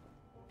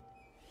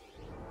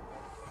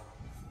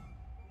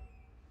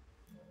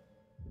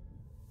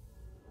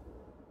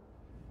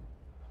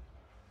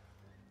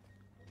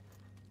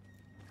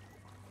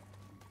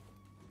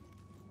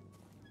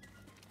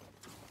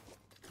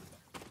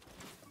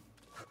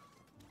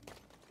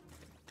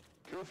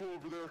 Careful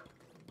over there.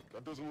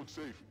 That doesn't look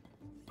safe.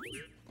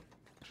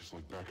 Just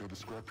like back of the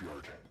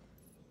scrapyard.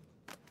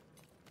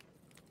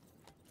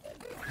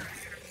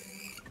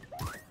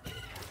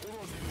 Hold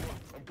on,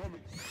 I'm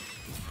coming.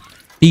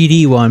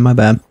 DD1, my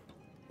bad.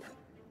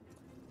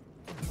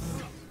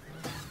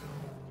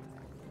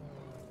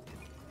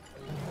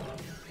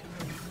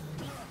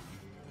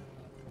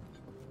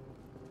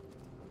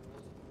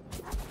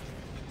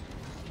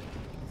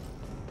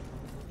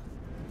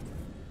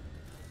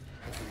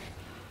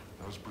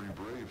 That was pretty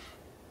brave.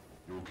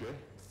 You okay?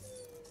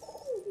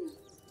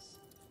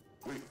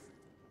 Wait,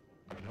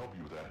 I can help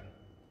you with that.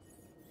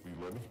 Will you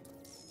let me?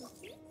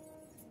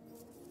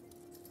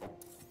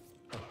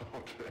 Oh,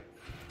 okay.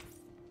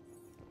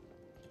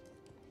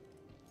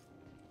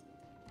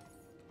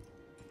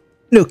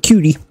 Little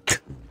cutie.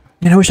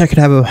 Man, I wish I could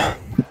have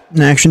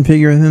an action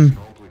figure of him.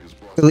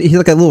 He's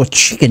like a little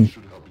chicken.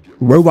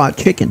 Robot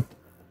chicken.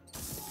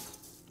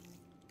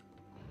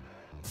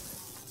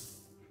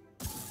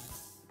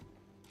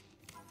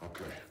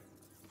 Okay,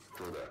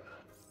 try that.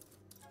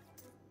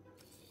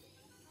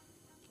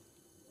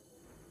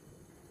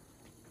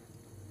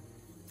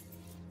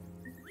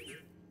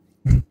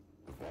 The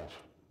vault.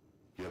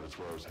 Yeah, that's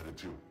where I was headed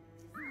to. Okay,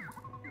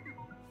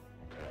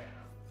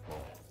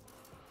 well,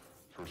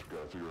 first we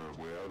gotta figure out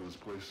a way out of this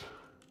place.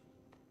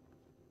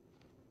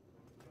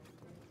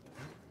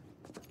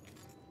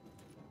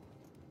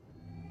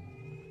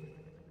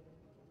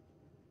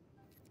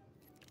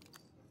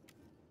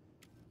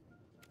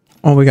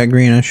 Oh, we got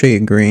green. I'll show you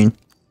green.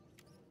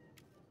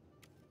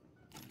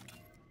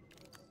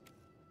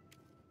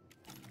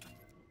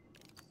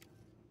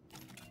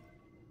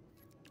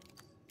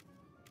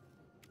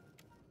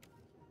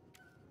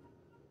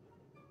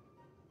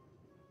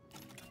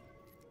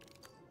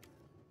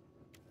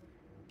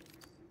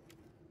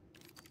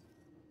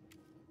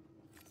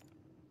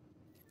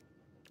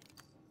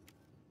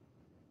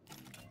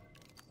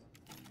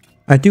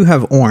 I do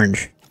have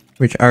orange,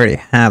 which I already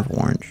have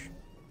orange.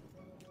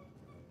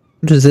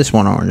 What does this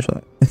one orange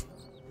look?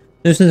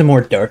 This is a more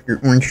darker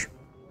orange.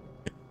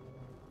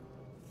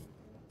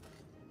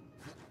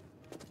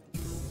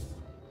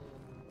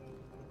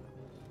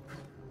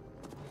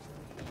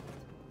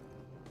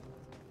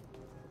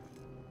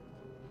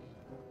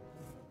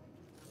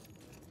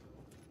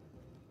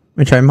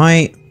 Which I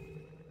might...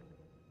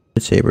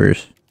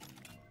 Sabers.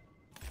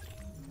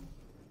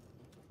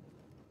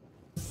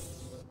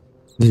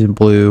 This is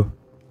blue.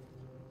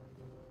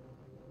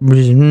 Which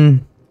is,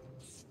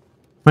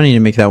 I need to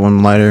make that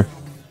one lighter.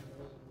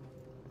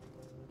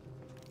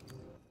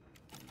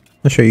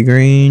 I'll show you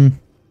green.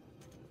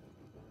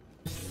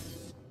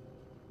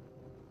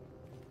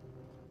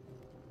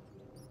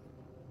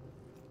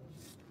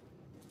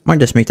 Might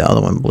just make the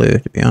other one blue,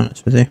 to be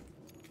honest with you.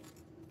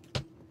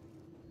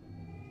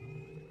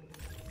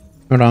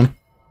 Hold on.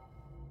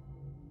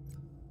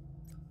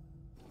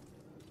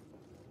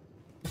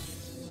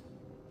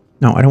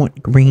 No, I don't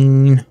want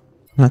green.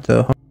 Not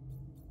the...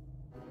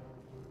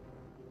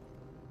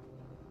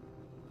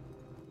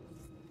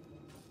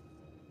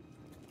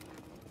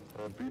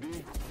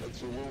 PD,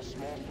 that's a little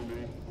small for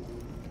me.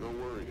 Don't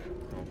worry,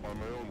 I'll find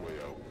my own way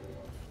out.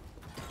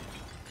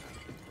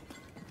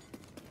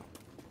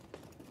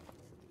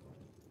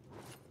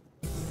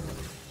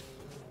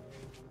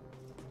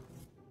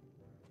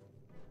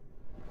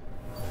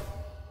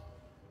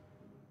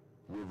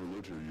 Whoever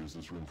lived here used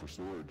this room for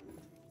storage.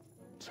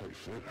 Tight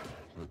fit,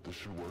 but this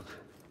should work.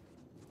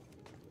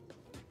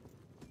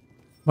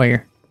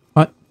 Where?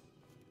 What?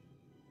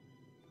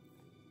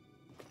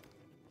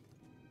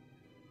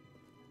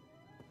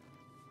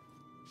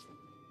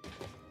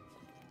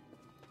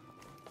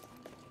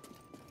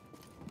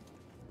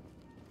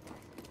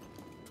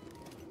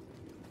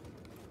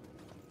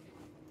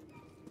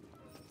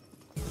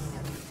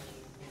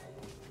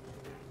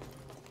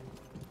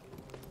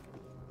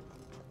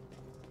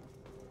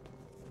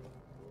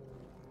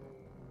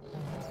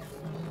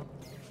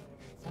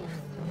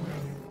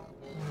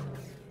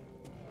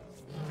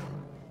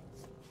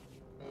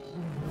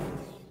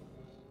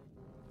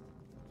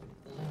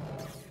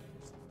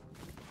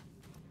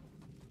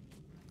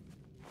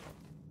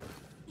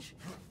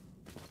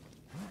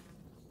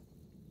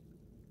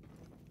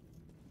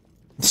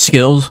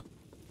 Skills.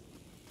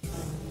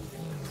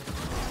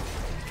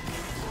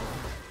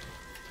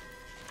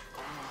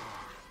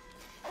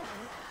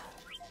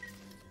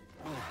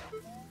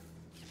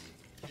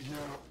 Yeah,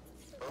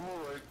 I'm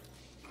alright.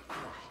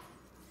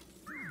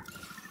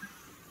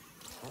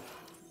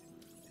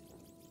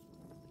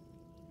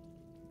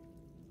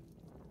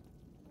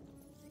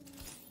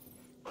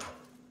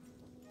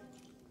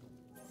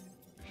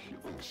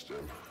 Healing stem.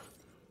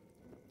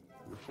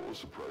 We're full of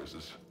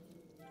surprises.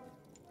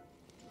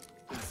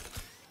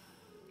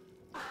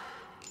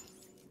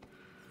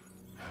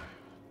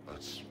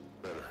 That's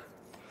better.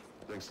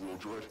 Thanks, little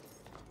droid.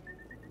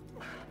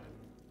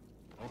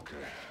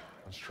 Okay,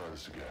 let's try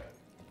this again.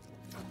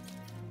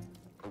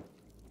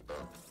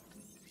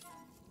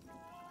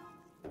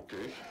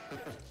 Okay.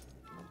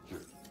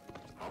 Here,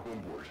 hop on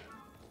board.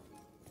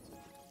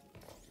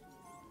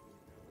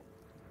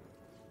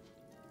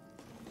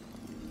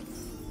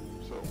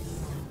 So,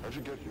 how'd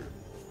you get here?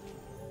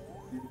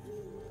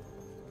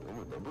 Don't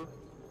remember?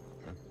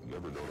 I've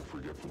never known a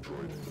forgetful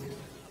droid.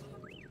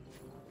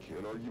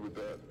 Can't argue with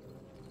that.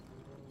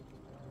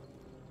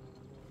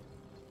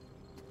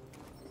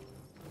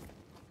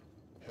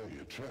 Hell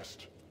yeah,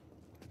 chest.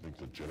 Think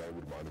the Jedi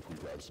would mind if we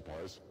grab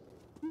supplies?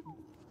 Where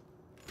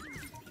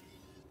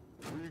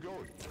are you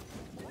going?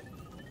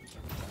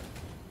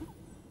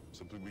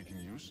 Something we can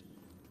use?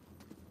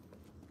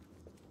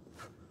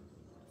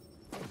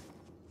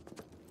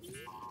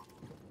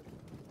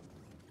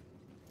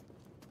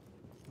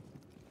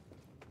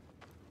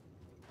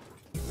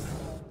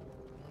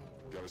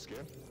 Got a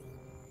scan?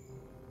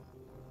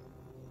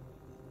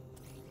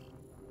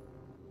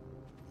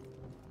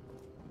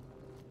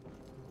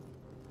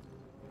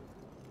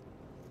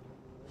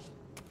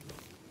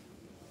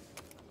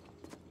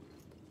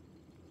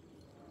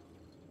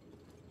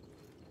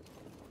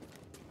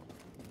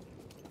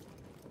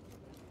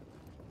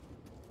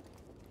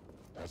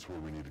 That's where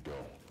we need to go.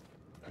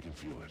 I can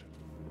feel it.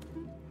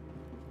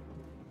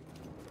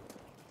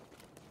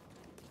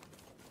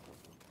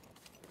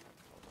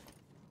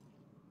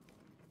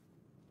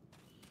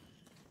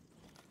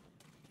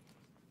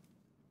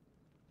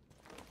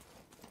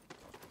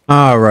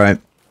 All right.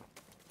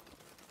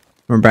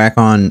 We're back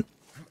on.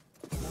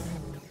 I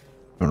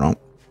don't know.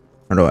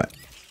 Where do I?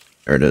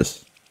 There it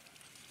is.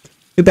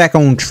 We're back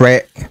on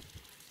track.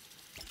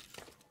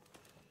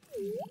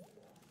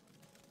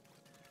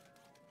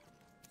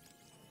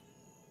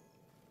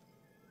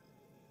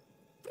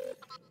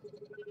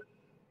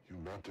 You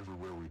mapped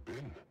everywhere we've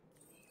been.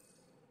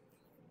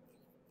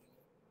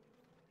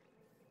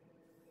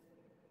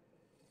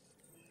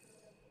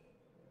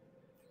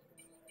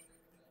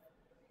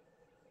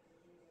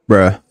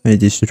 Bruh, I hate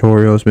these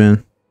tutorials,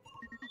 man.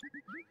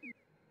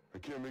 I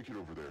can't make it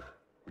over there.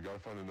 We gotta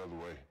find another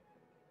way.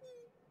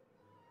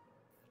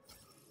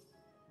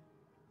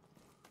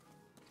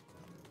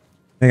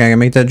 Think I can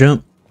make that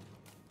jump?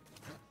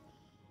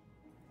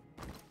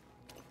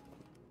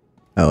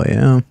 Oh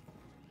yeah.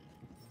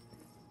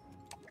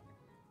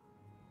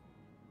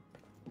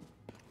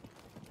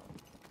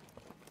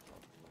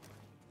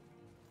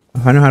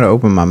 I know how to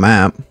open my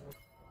map.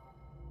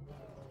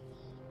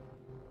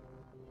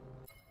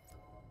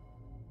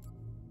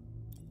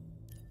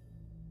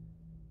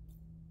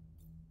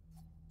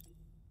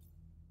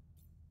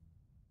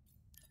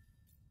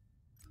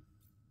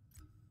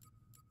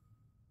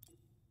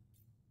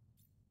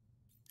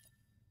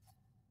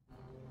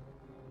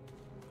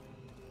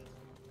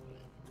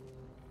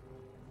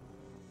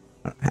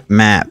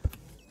 Map.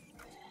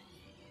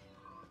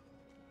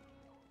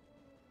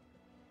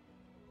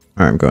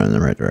 Alright, I'm going in the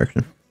right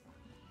direction.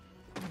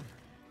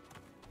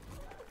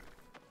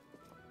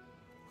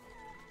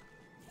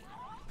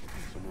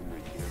 Someone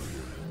may care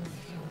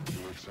here.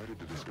 You're excited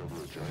to discover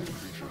a giant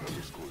creature that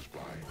was close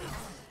by.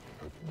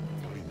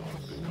 Might not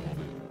have been called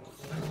in.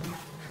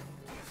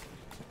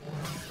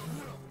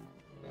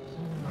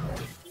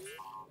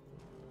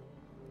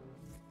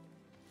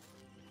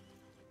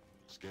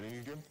 Scanning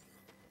again?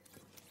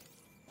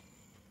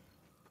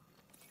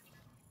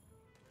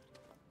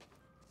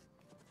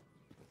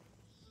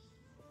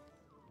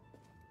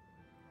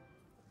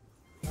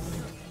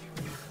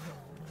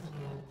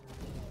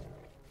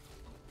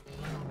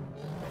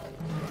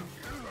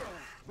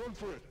 Run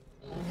for it!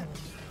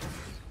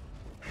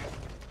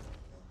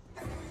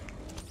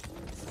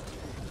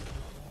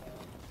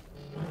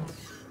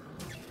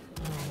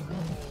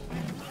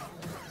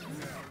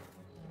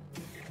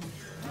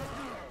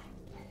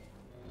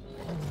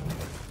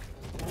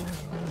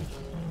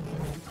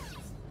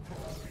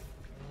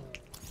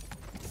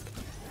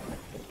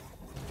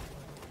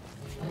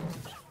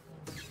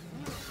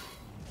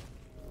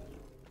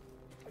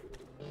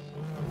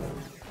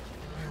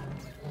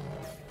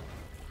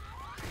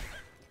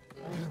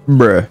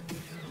 Bruh.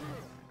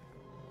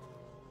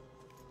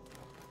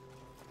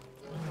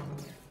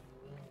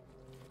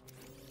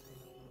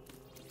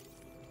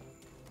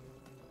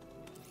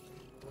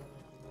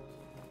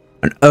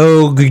 An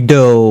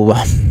Ogdo.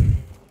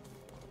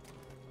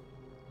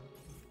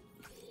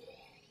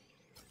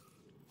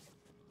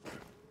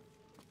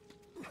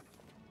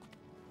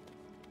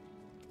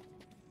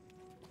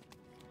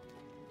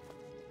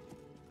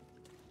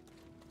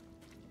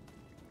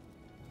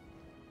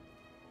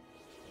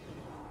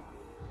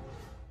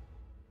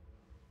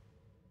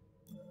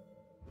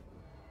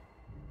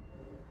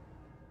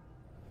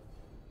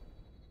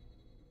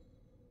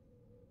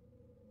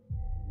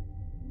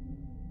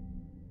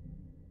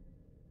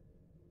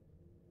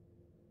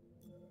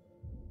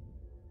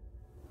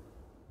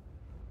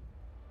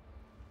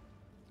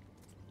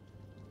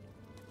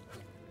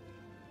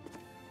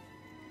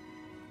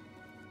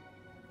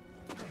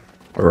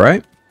 All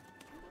right.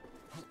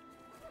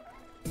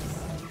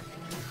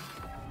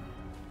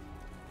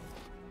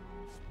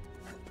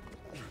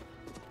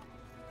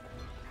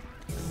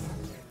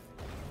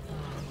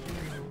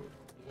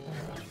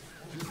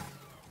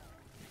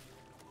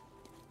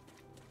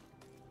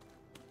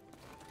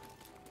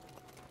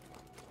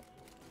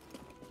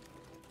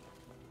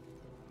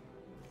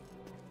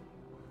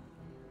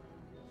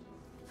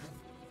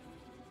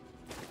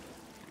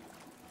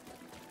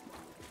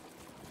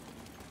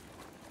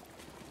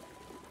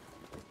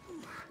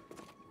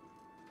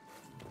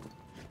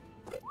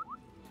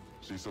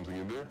 See something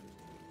in there?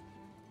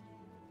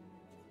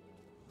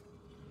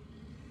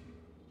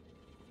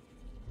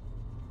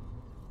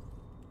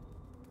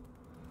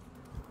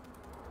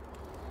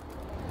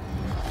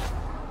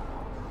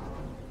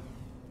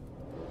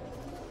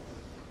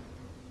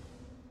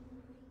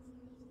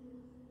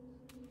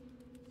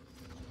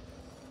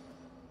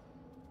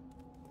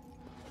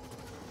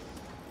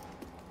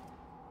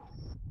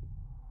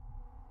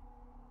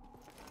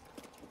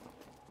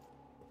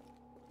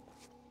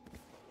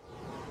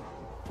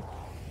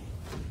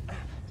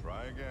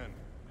 Try again.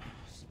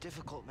 It's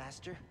difficult,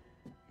 Master.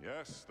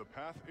 Yes, the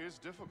path is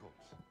difficult.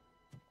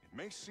 It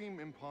may seem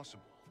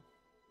impossible,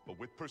 but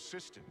with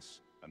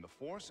persistence and the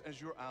Force as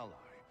your ally,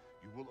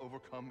 you will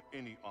overcome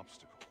any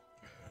obstacle.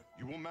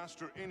 You will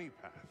master any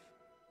path.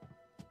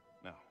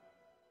 Now,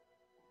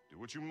 do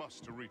what you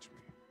must to reach me.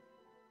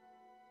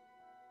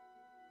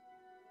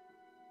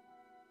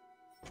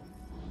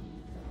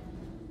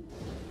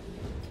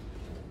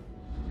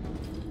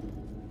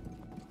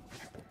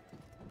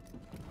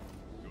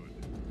 Good.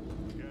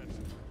 Again.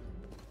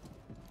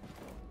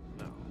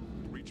 Now,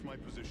 reach my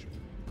position.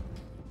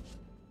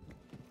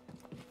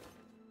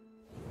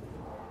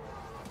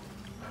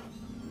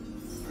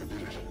 I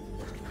did it.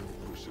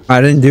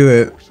 I didn't do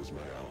it. Force is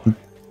my ally.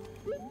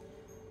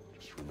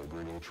 Just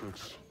remembering old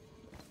tricks.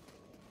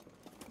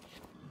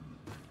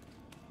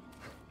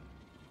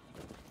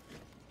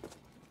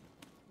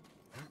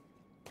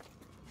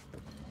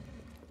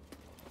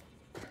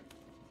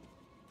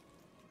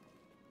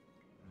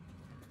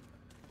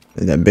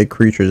 That big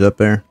creature's up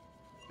there.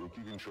 Think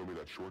you can show me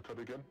that shortcut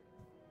again?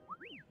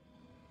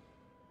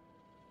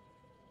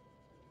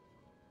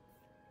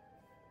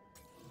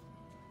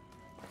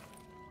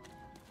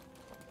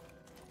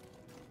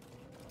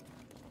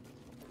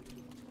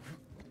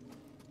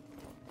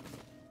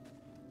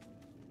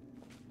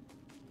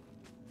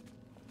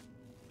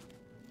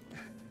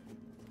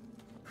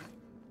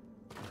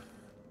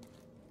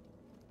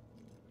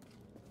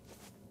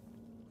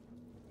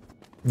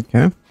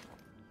 Okay.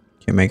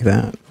 Can't make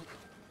that.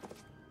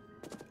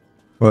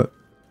 What?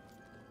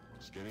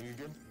 Scanning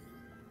again?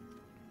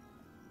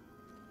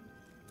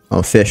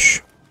 Oh,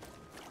 fish.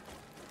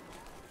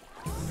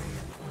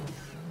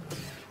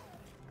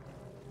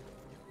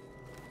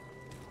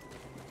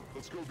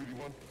 Let's go,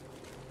 BD1.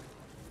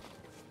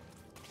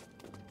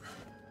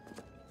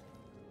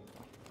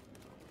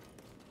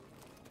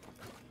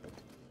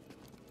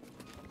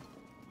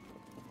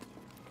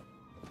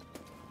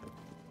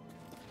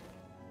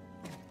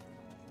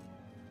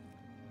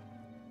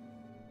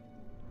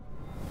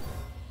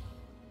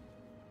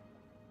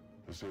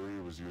 This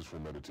area was used for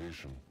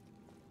meditation.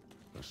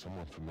 There's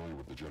someone familiar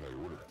with the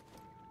Jedi Order.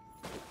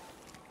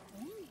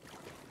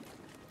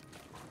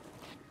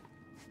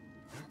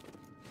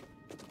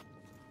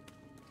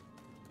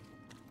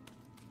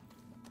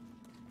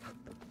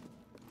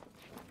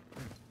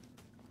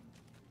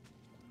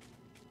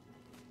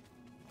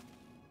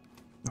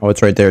 Oh,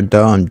 it's right there.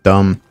 Duh, I'm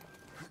dumb.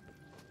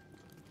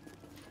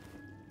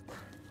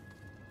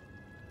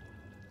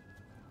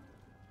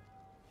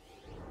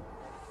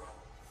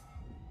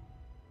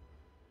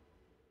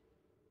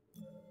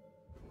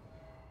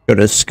 Go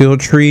to skill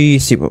tree,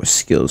 see what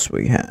skills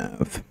we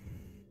have.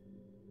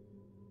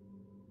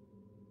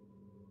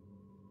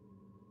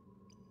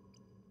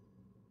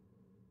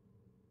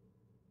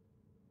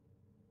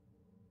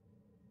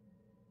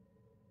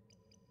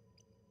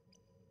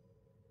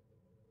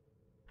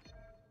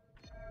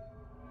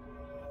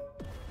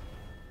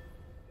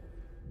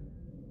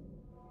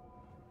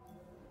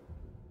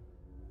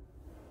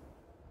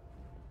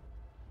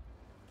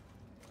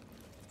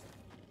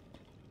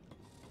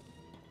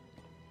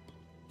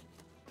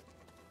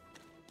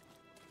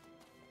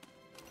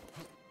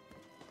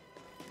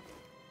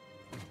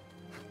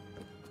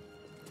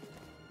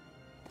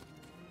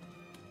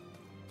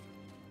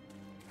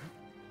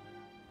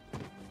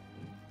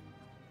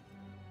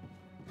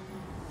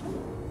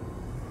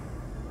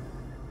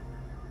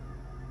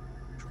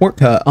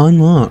 Shortcut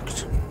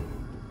unlocked.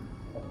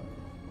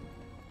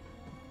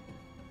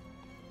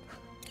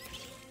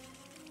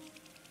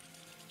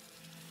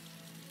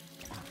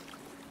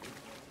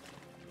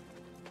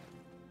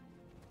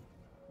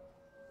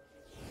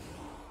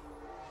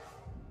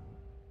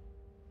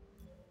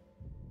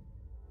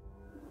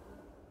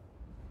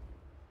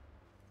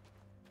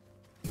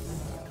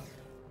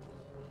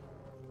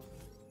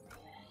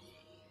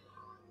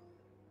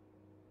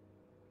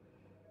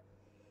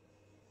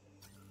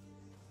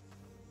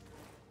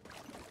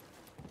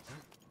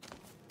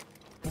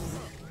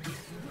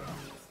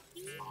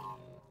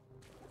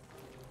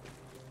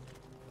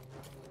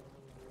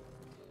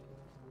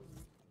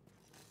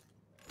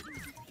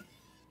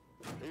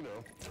 Hey, no.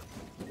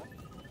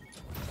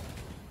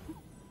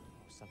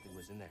 Something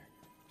was in there.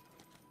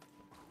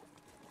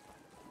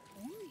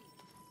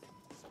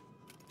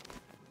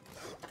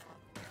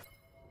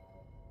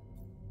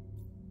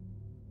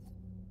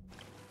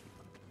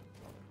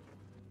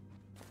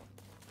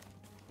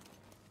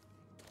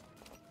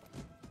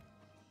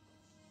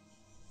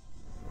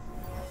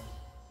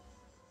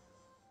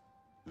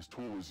 This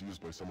tool was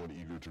used by someone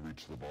eager to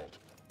reach the vault.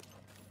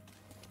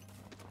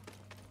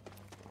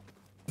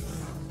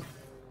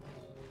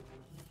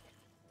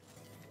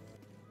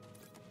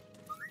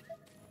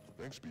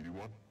 Thanks,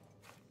 BD1.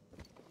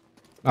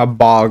 A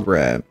bog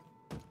rat.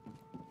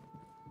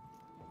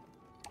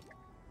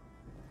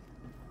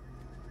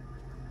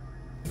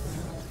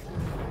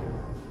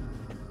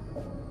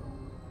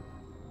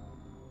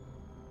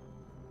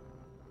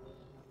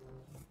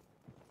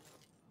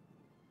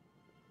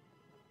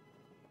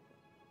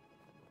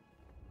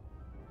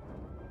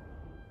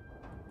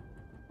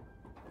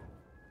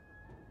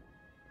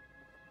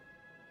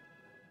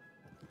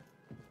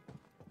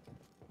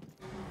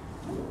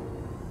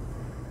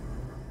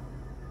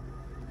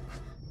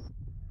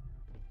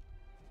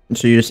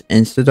 So you just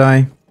insta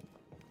die?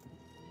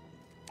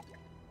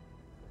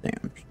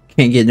 Damn.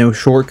 Can't get no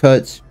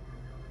shortcuts.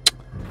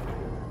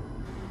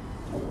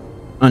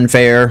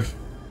 Unfair.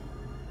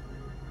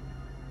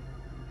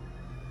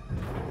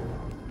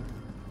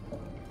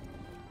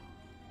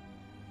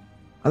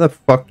 How the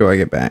fuck do I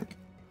get back?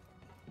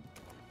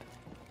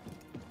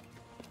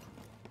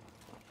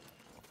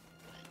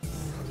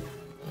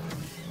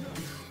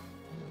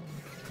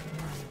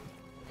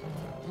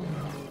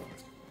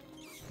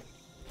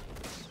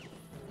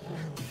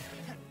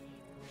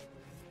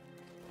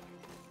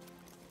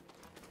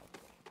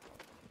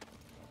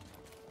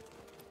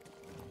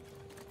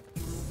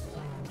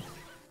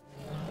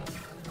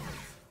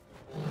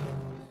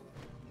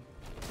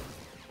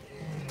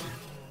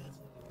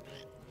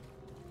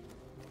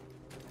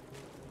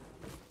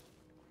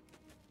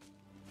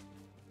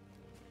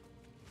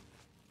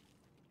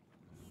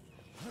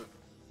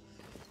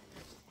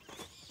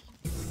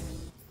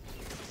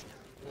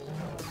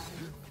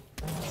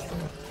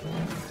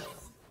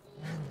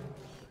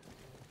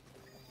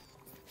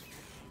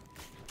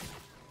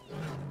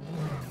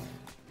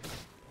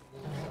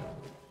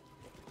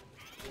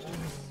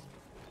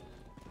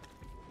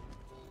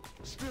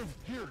 Stim,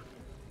 here.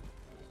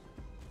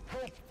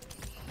 Help.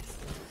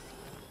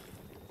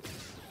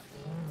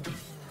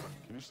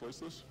 slice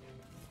this?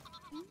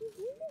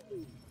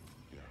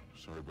 Yeah,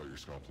 sorry about your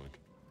scalp link.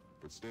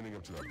 But standing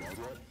up to that bog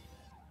rot,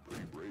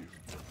 pretty brave.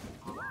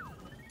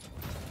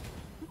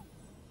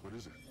 What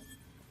is it?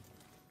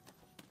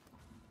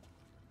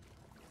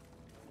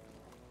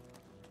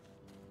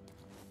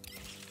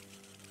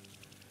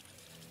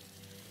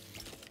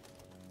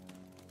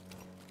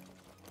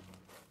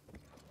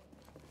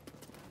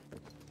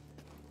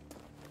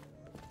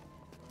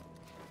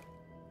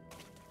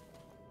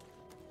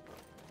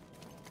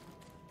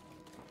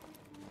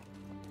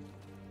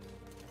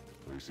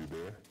 What do you see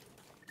there?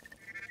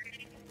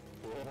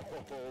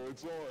 Oh,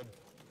 it's on.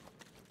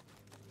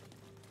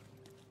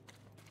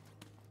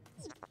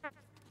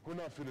 We're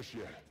not finished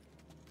yet.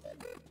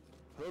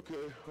 Okay,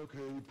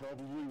 you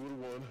probably would have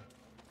won.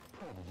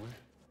 Probably.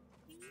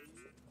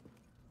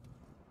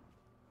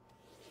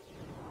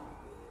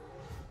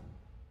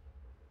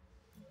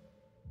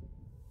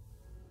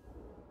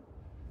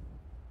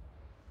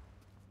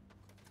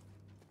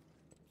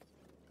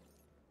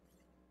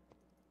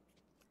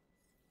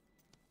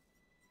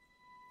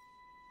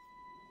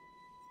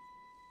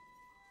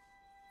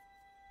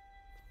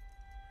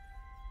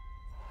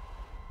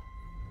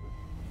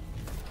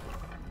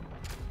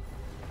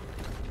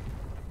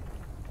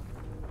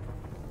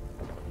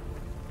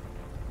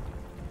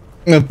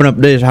 Open up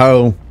this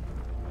hole.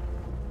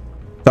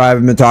 So I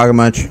haven't been talking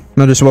much.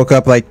 I just woke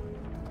up like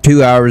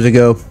 2 hours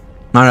ago.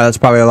 I know that's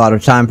probably a lot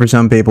of time for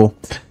some people.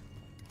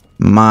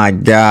 My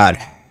God.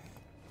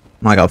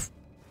 Like a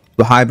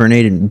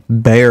hibernating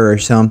bear or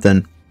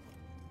something.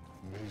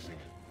 Amazing.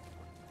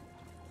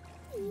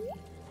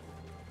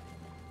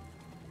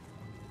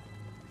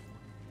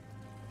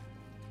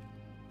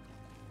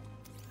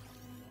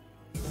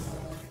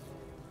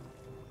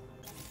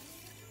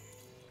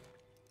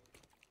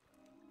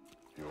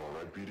 You all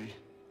right, BD?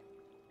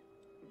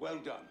 Well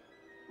done,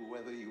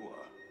 whoever you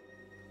are.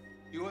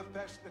 You have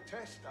passed the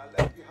test I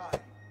left behind,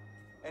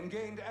 and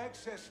gained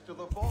access to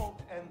the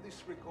vault and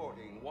this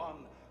recording,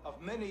 one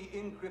of many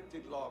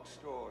encrypted logs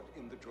stored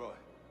in the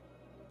droid.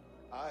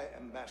 I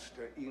am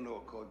Master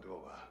Eno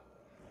Cordova.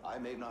 I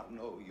may not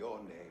know your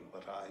name,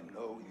 but I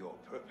know your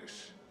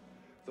purpose.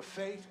 The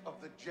fate of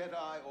the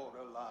Jedi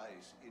Order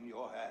lies in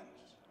your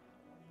hands.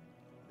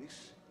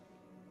 This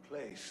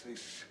place,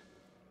 this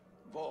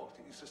vault,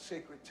 is a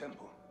sacred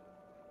temple,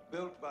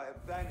 built by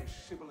a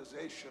vanished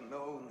civilization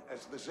known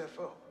as the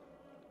Zepho.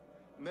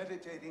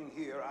 Meditating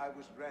here, I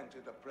was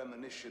granted a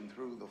premonition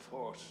through the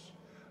Force,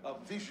 a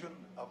vision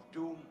of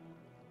doom.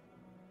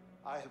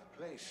 I have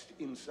placed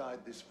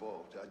inside this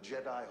vault a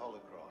Jedi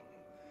holocron,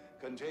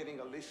 containing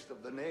a list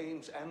of the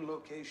names and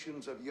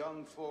locations of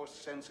young Force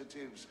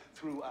sensitives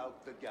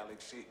throughout the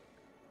galaxy.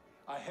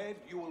 Ahead,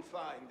 you will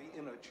find the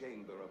inner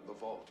chamber of the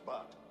vault,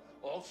 but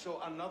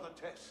also another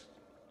test.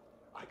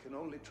 I can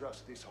only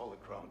trust this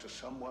holocron to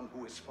someone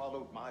who has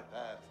followed my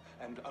path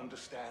and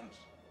understands.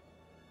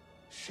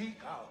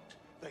 Seek out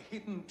the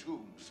hidden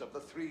tombs of the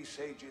three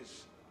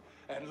sages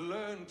and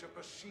learn to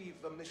perceive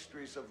the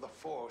mysteries of the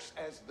Force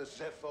as the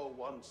Zepho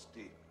once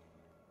did.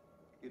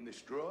 In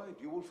this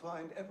droid, you will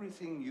find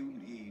everything you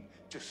need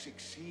to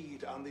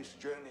succeed on this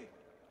journey.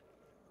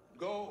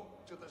 Go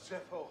to the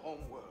Zepho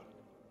homeworld.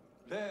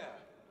 There,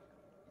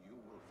 you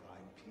will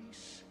find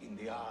peace in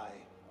the eye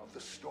of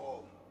the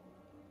storm.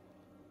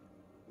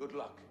 Good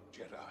luck,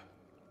 Jedi.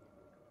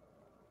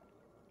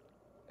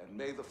 And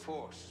may the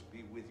Force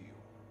be with you.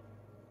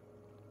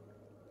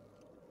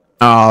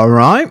 All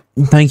right.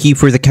 Thank you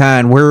for the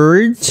kind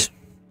words.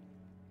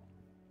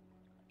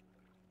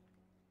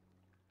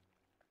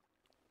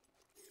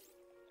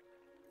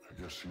 I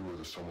guess you were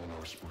the someone I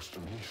was supposed to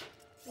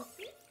meet.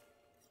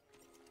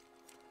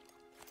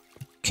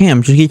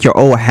 Cam, just get your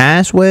old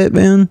ass wet,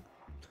 man.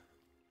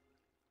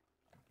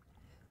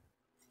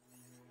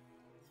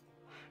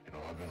 You know,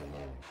 I've been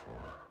alone for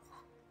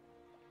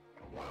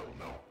a while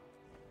now.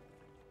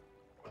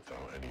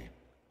 Without any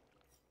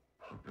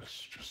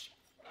purpose, just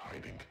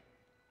hiding.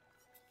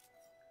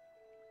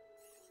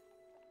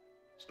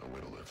 There's no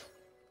way to live.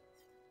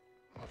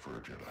 Not for a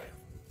Jedi.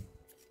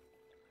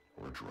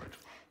 Or a droid.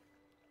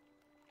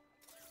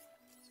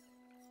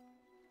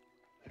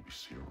 Maybe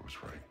Sierra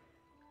was right.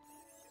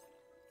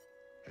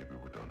 Maybe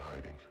we're done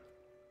hiding.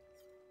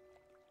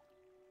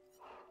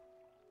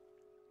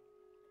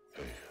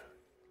 Hey,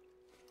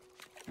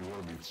 you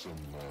want to meet some,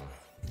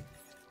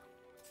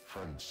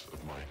 friends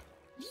of mine?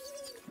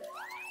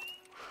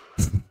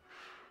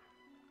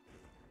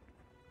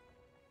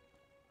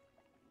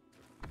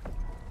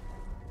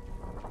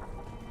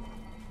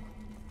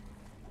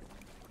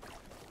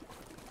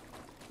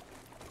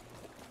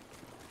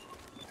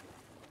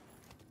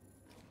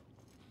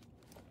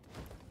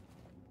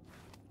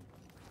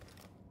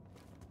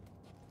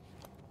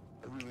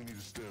 I really need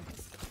a stem.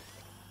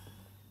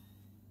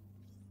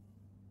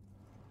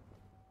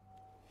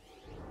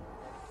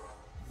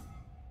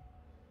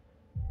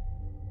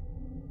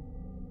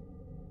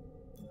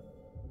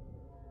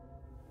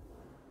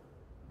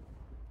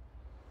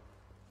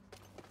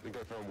 I think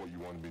I found what you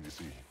wanted me to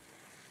see.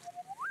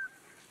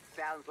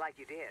 Sounds like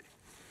you did.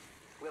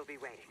 We'll be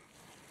waiting.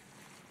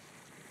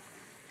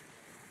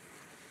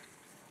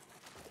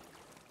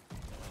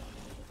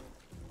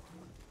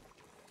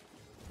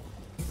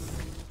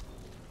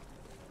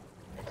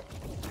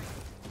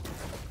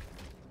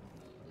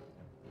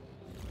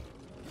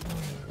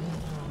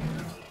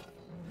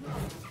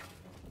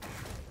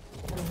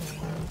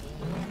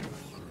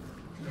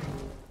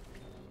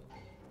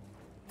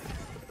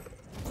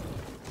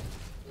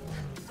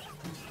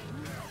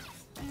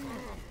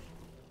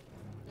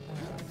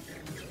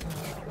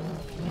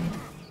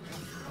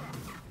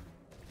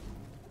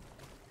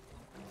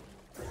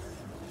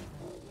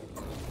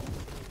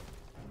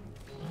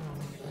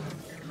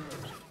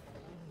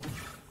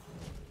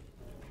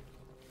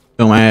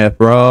 Dumbass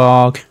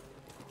frog.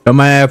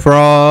 Dumbass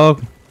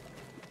frog.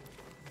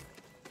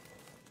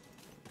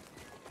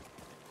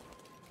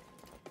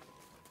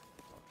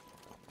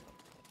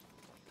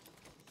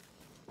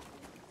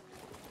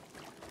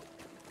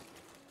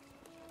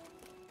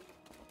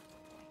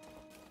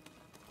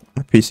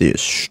 My PC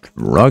is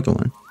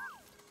struggling.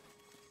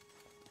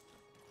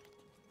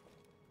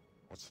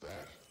 What's that?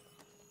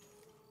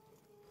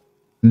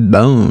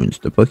 Bones.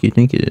 The fuck you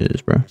think it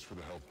is, bro? Thanks for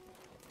the help.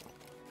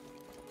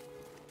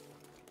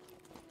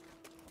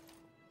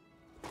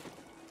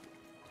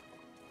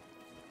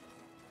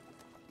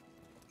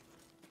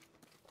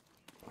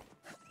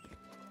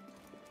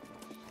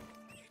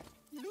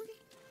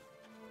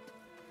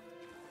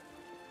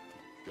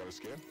 Got a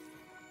scan?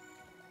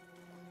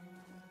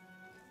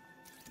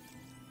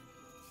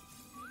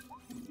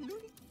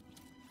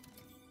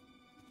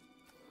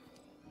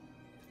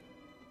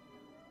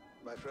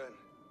 My friend,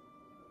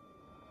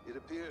 it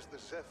appears the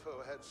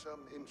Zepho had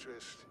some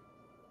interest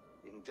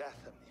in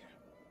Dathomir.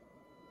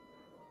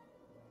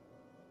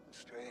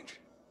 Strange.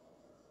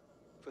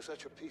 For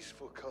such a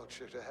peaceful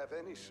culture to have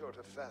any sort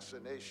of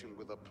fascination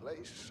with a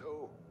place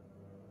so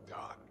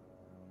dark.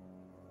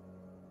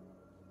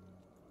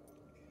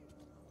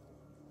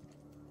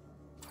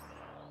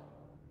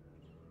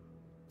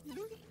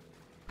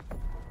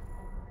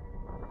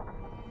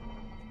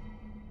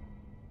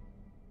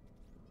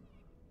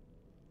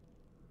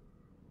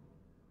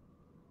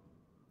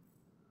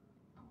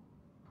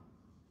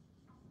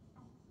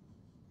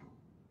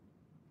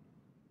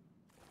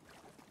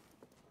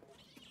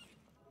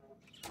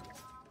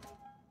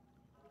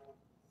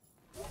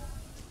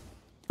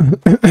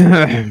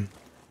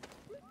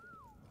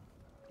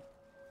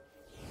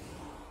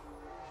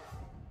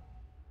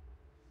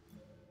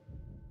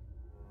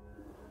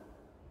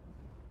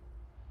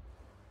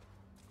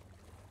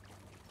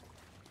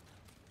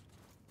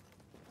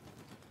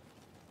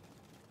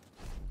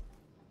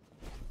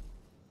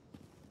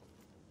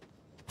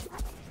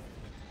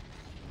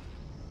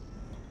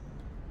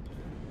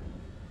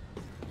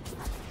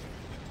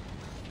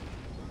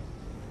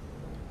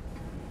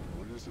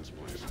 What is this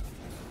place?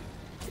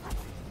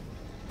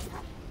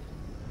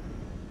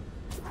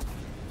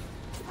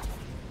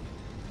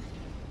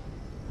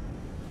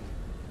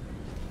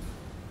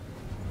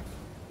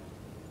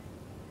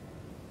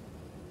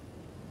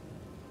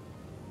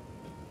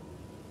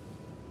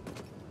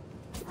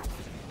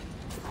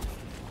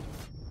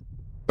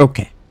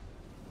 Okay.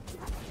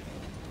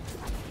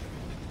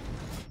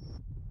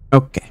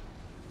 Okay.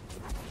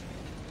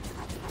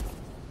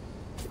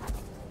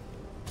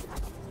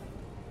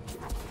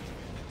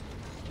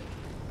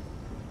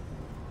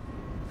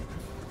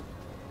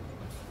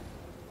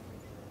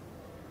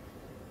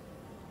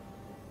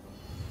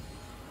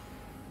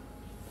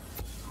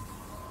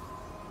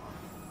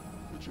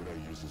 The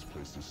Jedi use this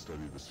place to study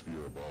the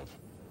sphere above.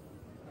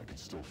 I can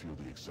still feel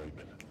the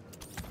excitement.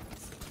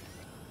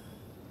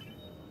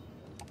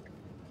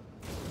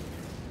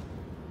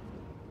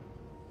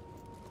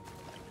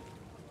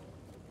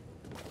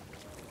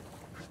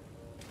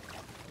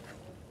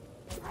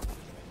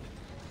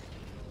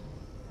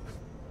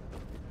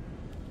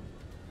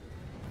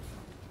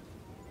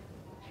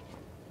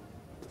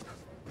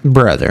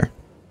 Brother.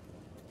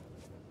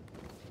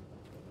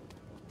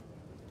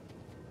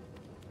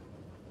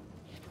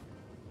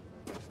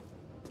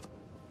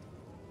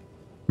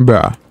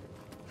 Bruh.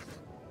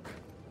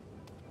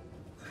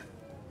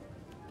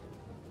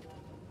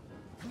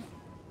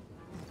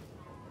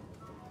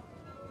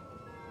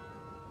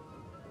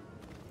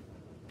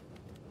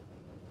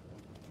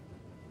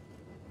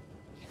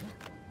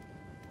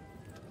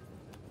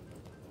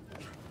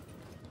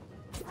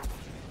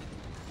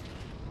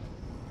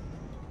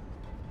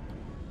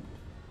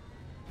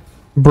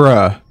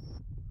 Bruh.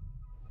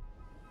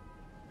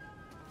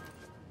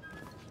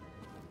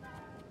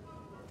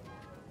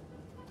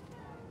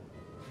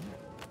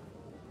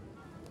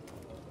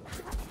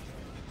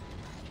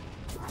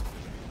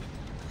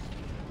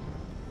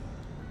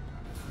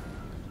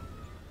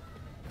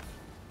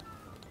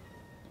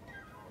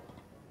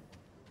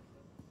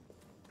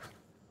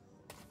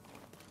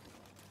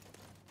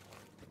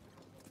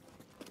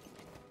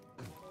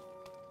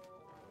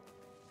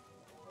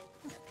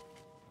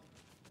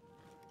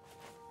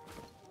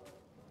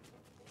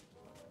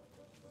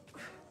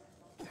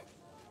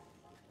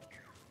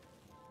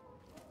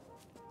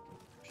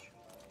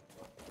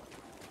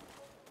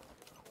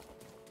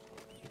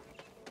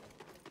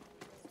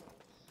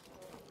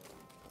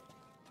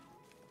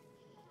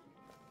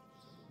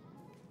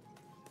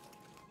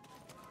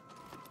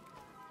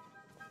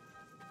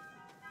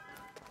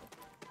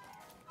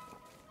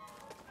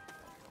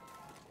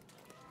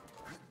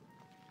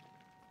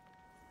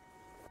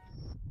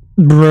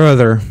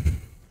 Brother.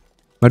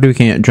 My dude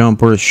can't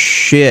jump worth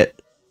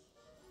shit.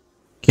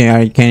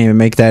 I can't even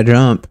make that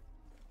jump.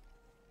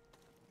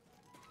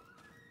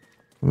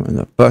 Where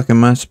the fuck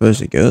am I supposed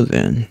to go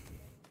then?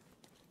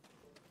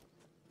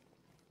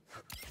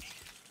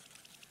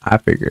 I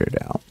figured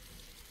it out.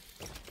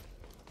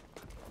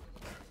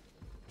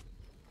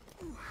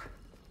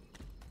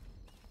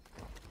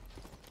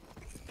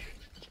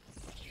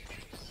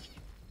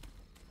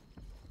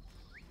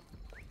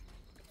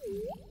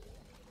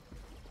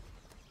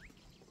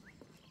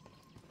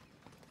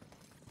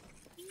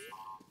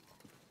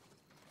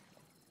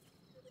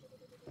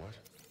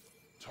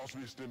 Toss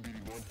me a stim,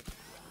 BD1.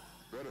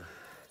 Better.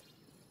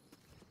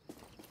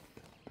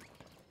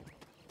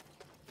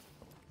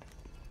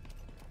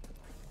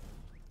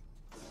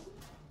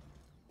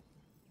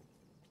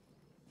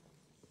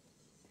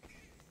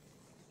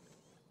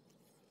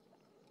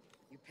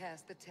 You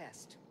passed the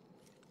test.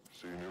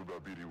 So you knew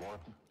about BD1?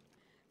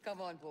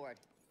 Come on board.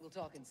 We'll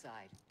talk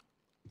inside.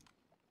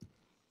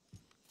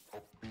 Oh,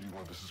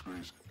 BD1, this is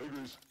Grease. Hey,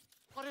 Grease.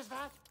 What is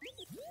that?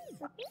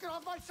 Get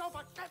off my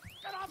sofa!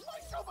 Get off my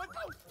sofa!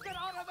 Don't! Get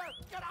out of there!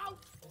 Get out!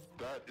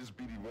 That is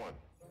BD1.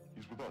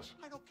 He's with us.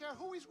 I don't care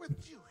who he's with.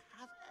 Do you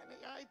have any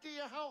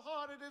idea how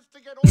hard it is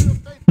to get oil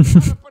stains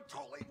out of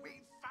petroleum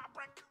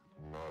fabric?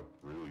 Not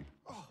really.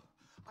 Oh,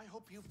 I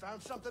hope you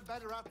found something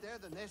better out there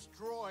than this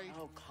droid.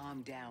 Oh,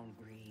 calm down,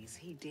 Grease.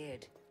 He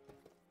did.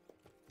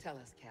 Tell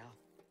us, Cal.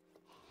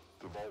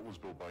 The vault was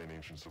built by an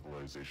ancient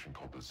civilization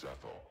called the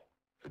Zepho.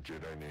 A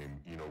Jedi named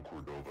Eno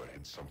Cordova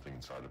hid something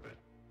inside of it.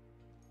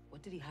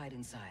 What did he hide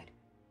inside?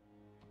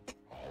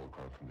 A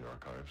holocron from the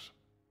archives.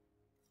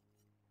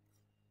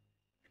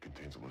 It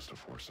contains a list of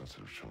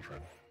Force-sensitive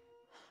children.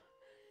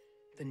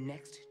 The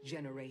next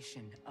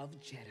generation of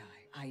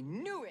Jedi. I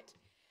knew it!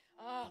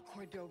 Ah,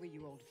 Cordova,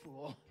 you old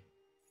fool.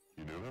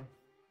 You knew him?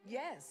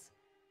 Yes.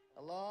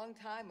 A long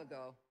time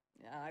ago.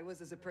 I was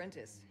his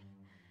apprentice.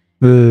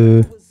 I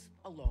was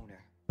a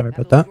loner. Sorry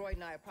about that. Droid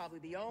and I are probably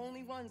the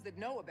only ones that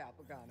know about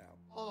Pagano.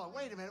 Hold on,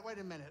 wait a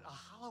minute. A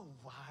hollow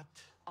what?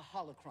 A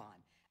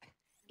holocron.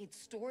 It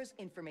stores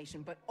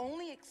information, but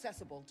only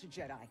accessible to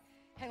Jedi.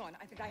 Hang on,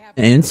 I think I have...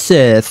 And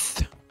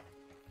Sith.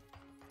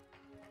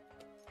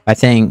 I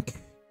think.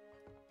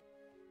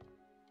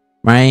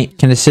 Right?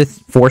 Can the Sith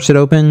force it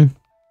open?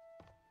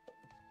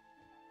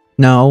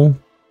 No.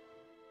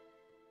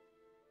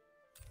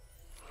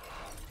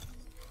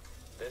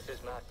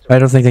 I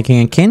don't think they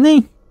can. Can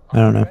they? I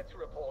don't know.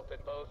 Report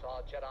that both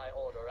our Jedi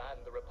Order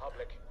and the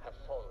Republic have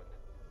fallen.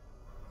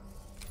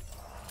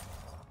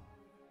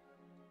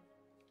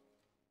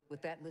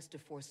 With that list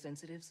of Force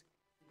sensitives,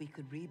 we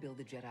could rebuild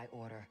the Jedi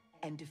Order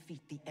and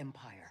defeat the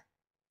Empire.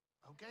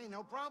 Okay,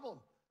 no problem.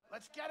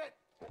 Let's get it.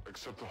 Well,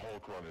 except the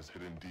holocron is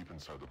hidden deep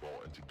inside the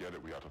vault, and to get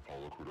it, we have to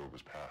follow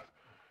Cordova's path.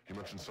 He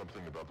mentioned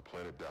something about the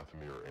planet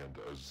Dathomir and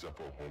a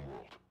Zepho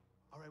homeworld.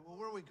 All right, well,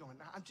 where are we going?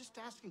 I'm just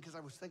asking because I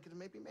was thinking of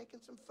maybe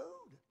making some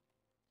food.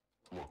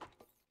 Look,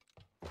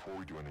 before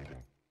we do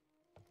anything,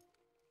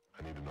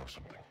 I need to know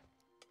something.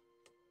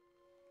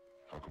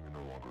 How come you're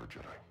no longer a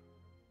Jedi?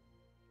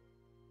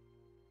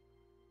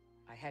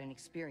 I had an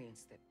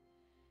experience that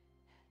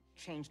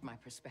changed my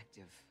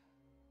perspective.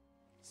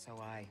 So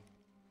I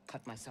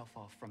cut myself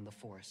off from the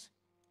Force.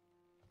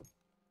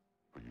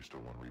 But you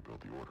still want to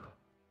rebuild the Order?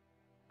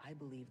 I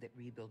believe that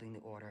rebuilding the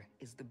Order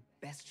is the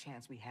best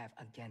chance we have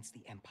against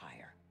the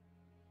Empire.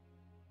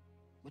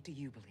 What do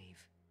you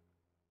believe?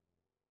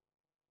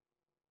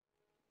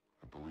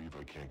 I believe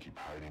I can't keep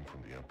hiding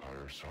from the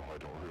Empire, so I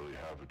don't really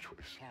have a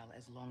choice. Cal,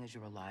 as long as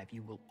you're alive,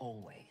 you will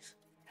always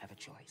have a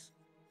choice.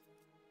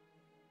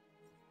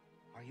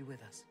 Are you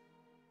with us?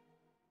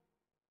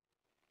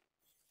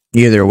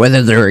 Either with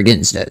us or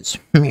against us.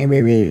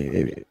 Dathomir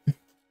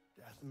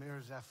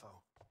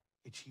Zepho,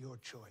 it's your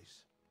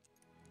choice.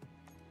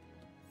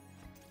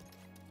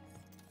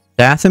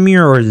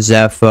 Dathomir or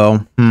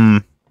Zepho?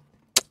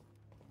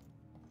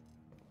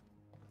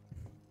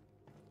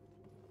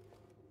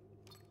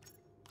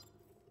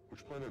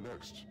 Which planet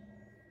next?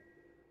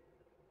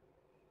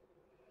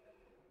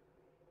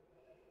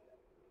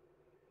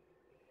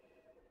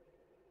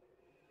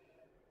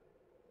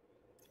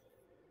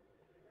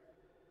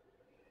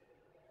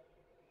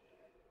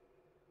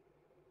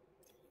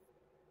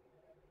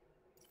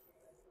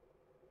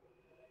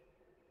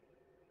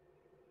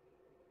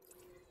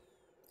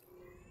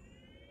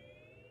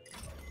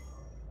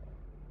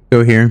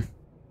 Go here.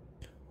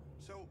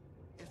 So,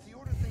 if the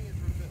Order thing is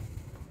rebuilt,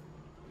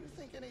 do you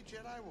think any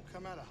Jedi will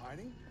come out of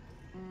hiding?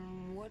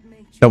 What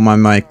makes Don't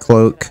mind my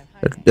cloak.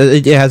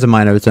 It has a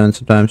mind of its own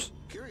sometimes.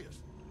 Curious.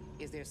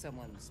 Is there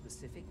someone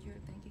specific you're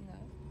thinking of?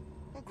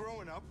 Well,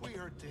 growing up, we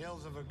heard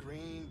tales of a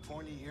green,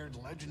 pointy-eared,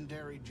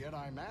 legendary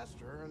Jedi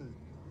Master, and...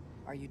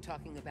 Are you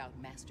talking about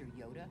Master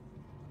Yoda?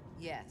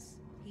 Yes,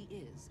 he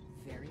is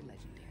very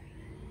legendary.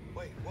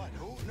 Wait, what?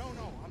 Who? No,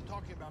 I'm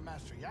talking about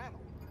Master Yaddle.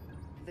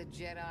 The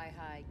Jedi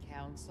High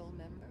Council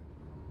member?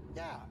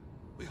 Yeah,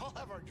 we all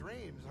have our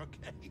dreams,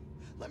 okay?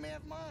 Let me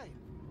have mine.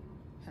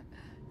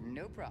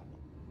 No problem.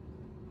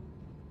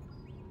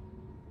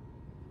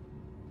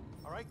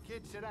 All right,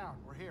 kids, sit down.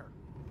 We're here.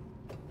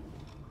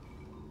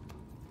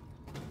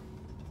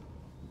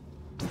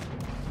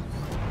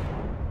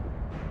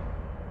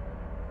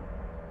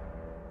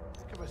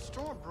 Think of a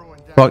storm brewing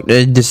down. Fuck,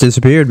 it just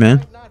disappeared, man.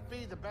 Might not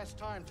be the best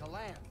time to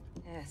land.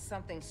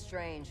 Something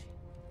strange.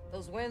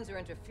 Those winds are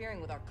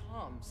interfering with our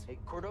comms. Hey,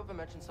 Cordova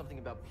mentioned something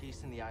about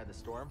peace in the eye of the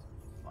storm.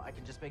 Well, I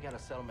can just make out a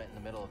settlement in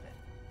the middle of it.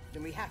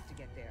 Then we have to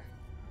get there.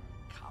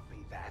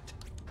 Copy that.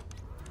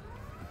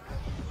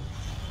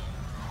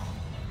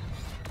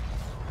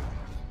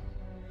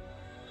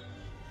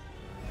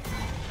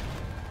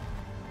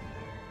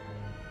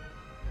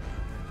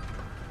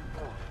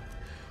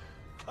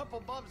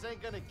 couple bumps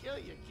ain't gonna kill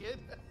you, kid.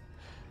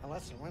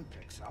 Unless the wind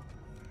picks up.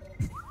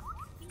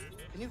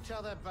 Can you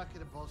tell that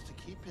bucket of balls to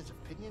keep his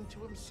opinion to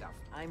himself?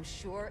 I'm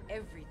sure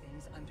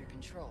everything's under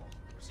control.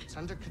 It's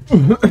under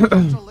control.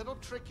 It's a little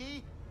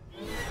tricky.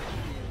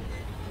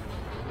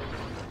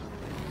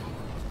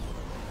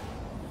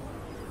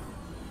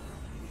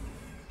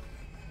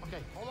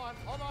 Okay, hold on.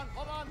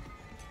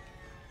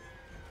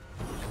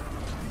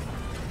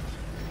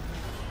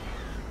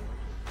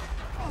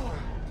 Oh.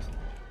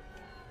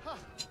 Huh.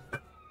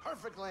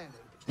 Perfect landing.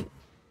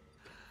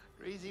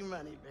 Easy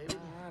money, baby.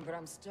 But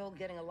I'm still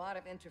getting a lot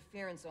of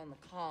interference on the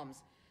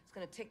comms. It's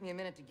gonna take me a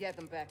minute to get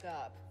them back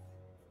up.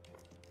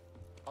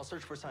 I'll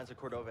search for signs of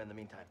Cordova in the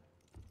meantime.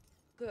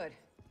 Good.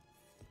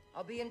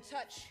 I'll be in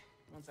touch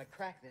once I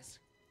crack this.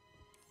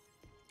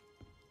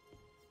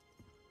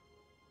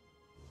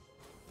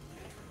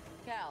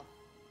 Cal,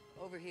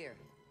 over here.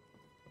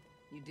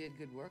 You did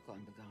good work on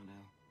Bogano.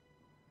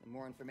 The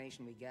more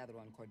information we gather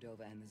on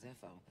Cordova and the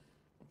Zepho,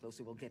 the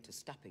closer we'll get to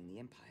stopping the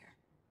Empire.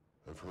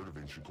 I've heard of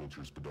ancient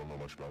cultures, but don't know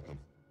much about them.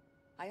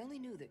 I only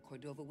knew that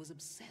Cordova was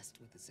obsessed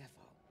with the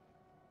Zepho,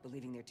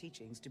 believing their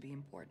teachings to be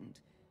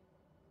important.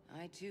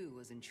 I too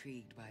was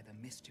intrigued by the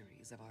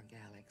mysteries of our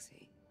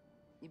galaxy.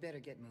 You better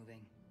get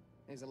moving.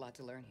 There's a lot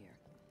to learn here.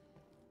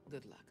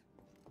 Good luck.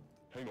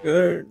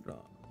 Good.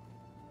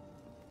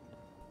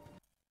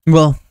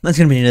 Well, that's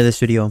gonna be the end of this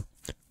video.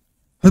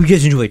 Hope you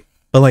guys enjoyed.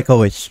 But like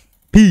always,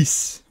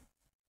 peace.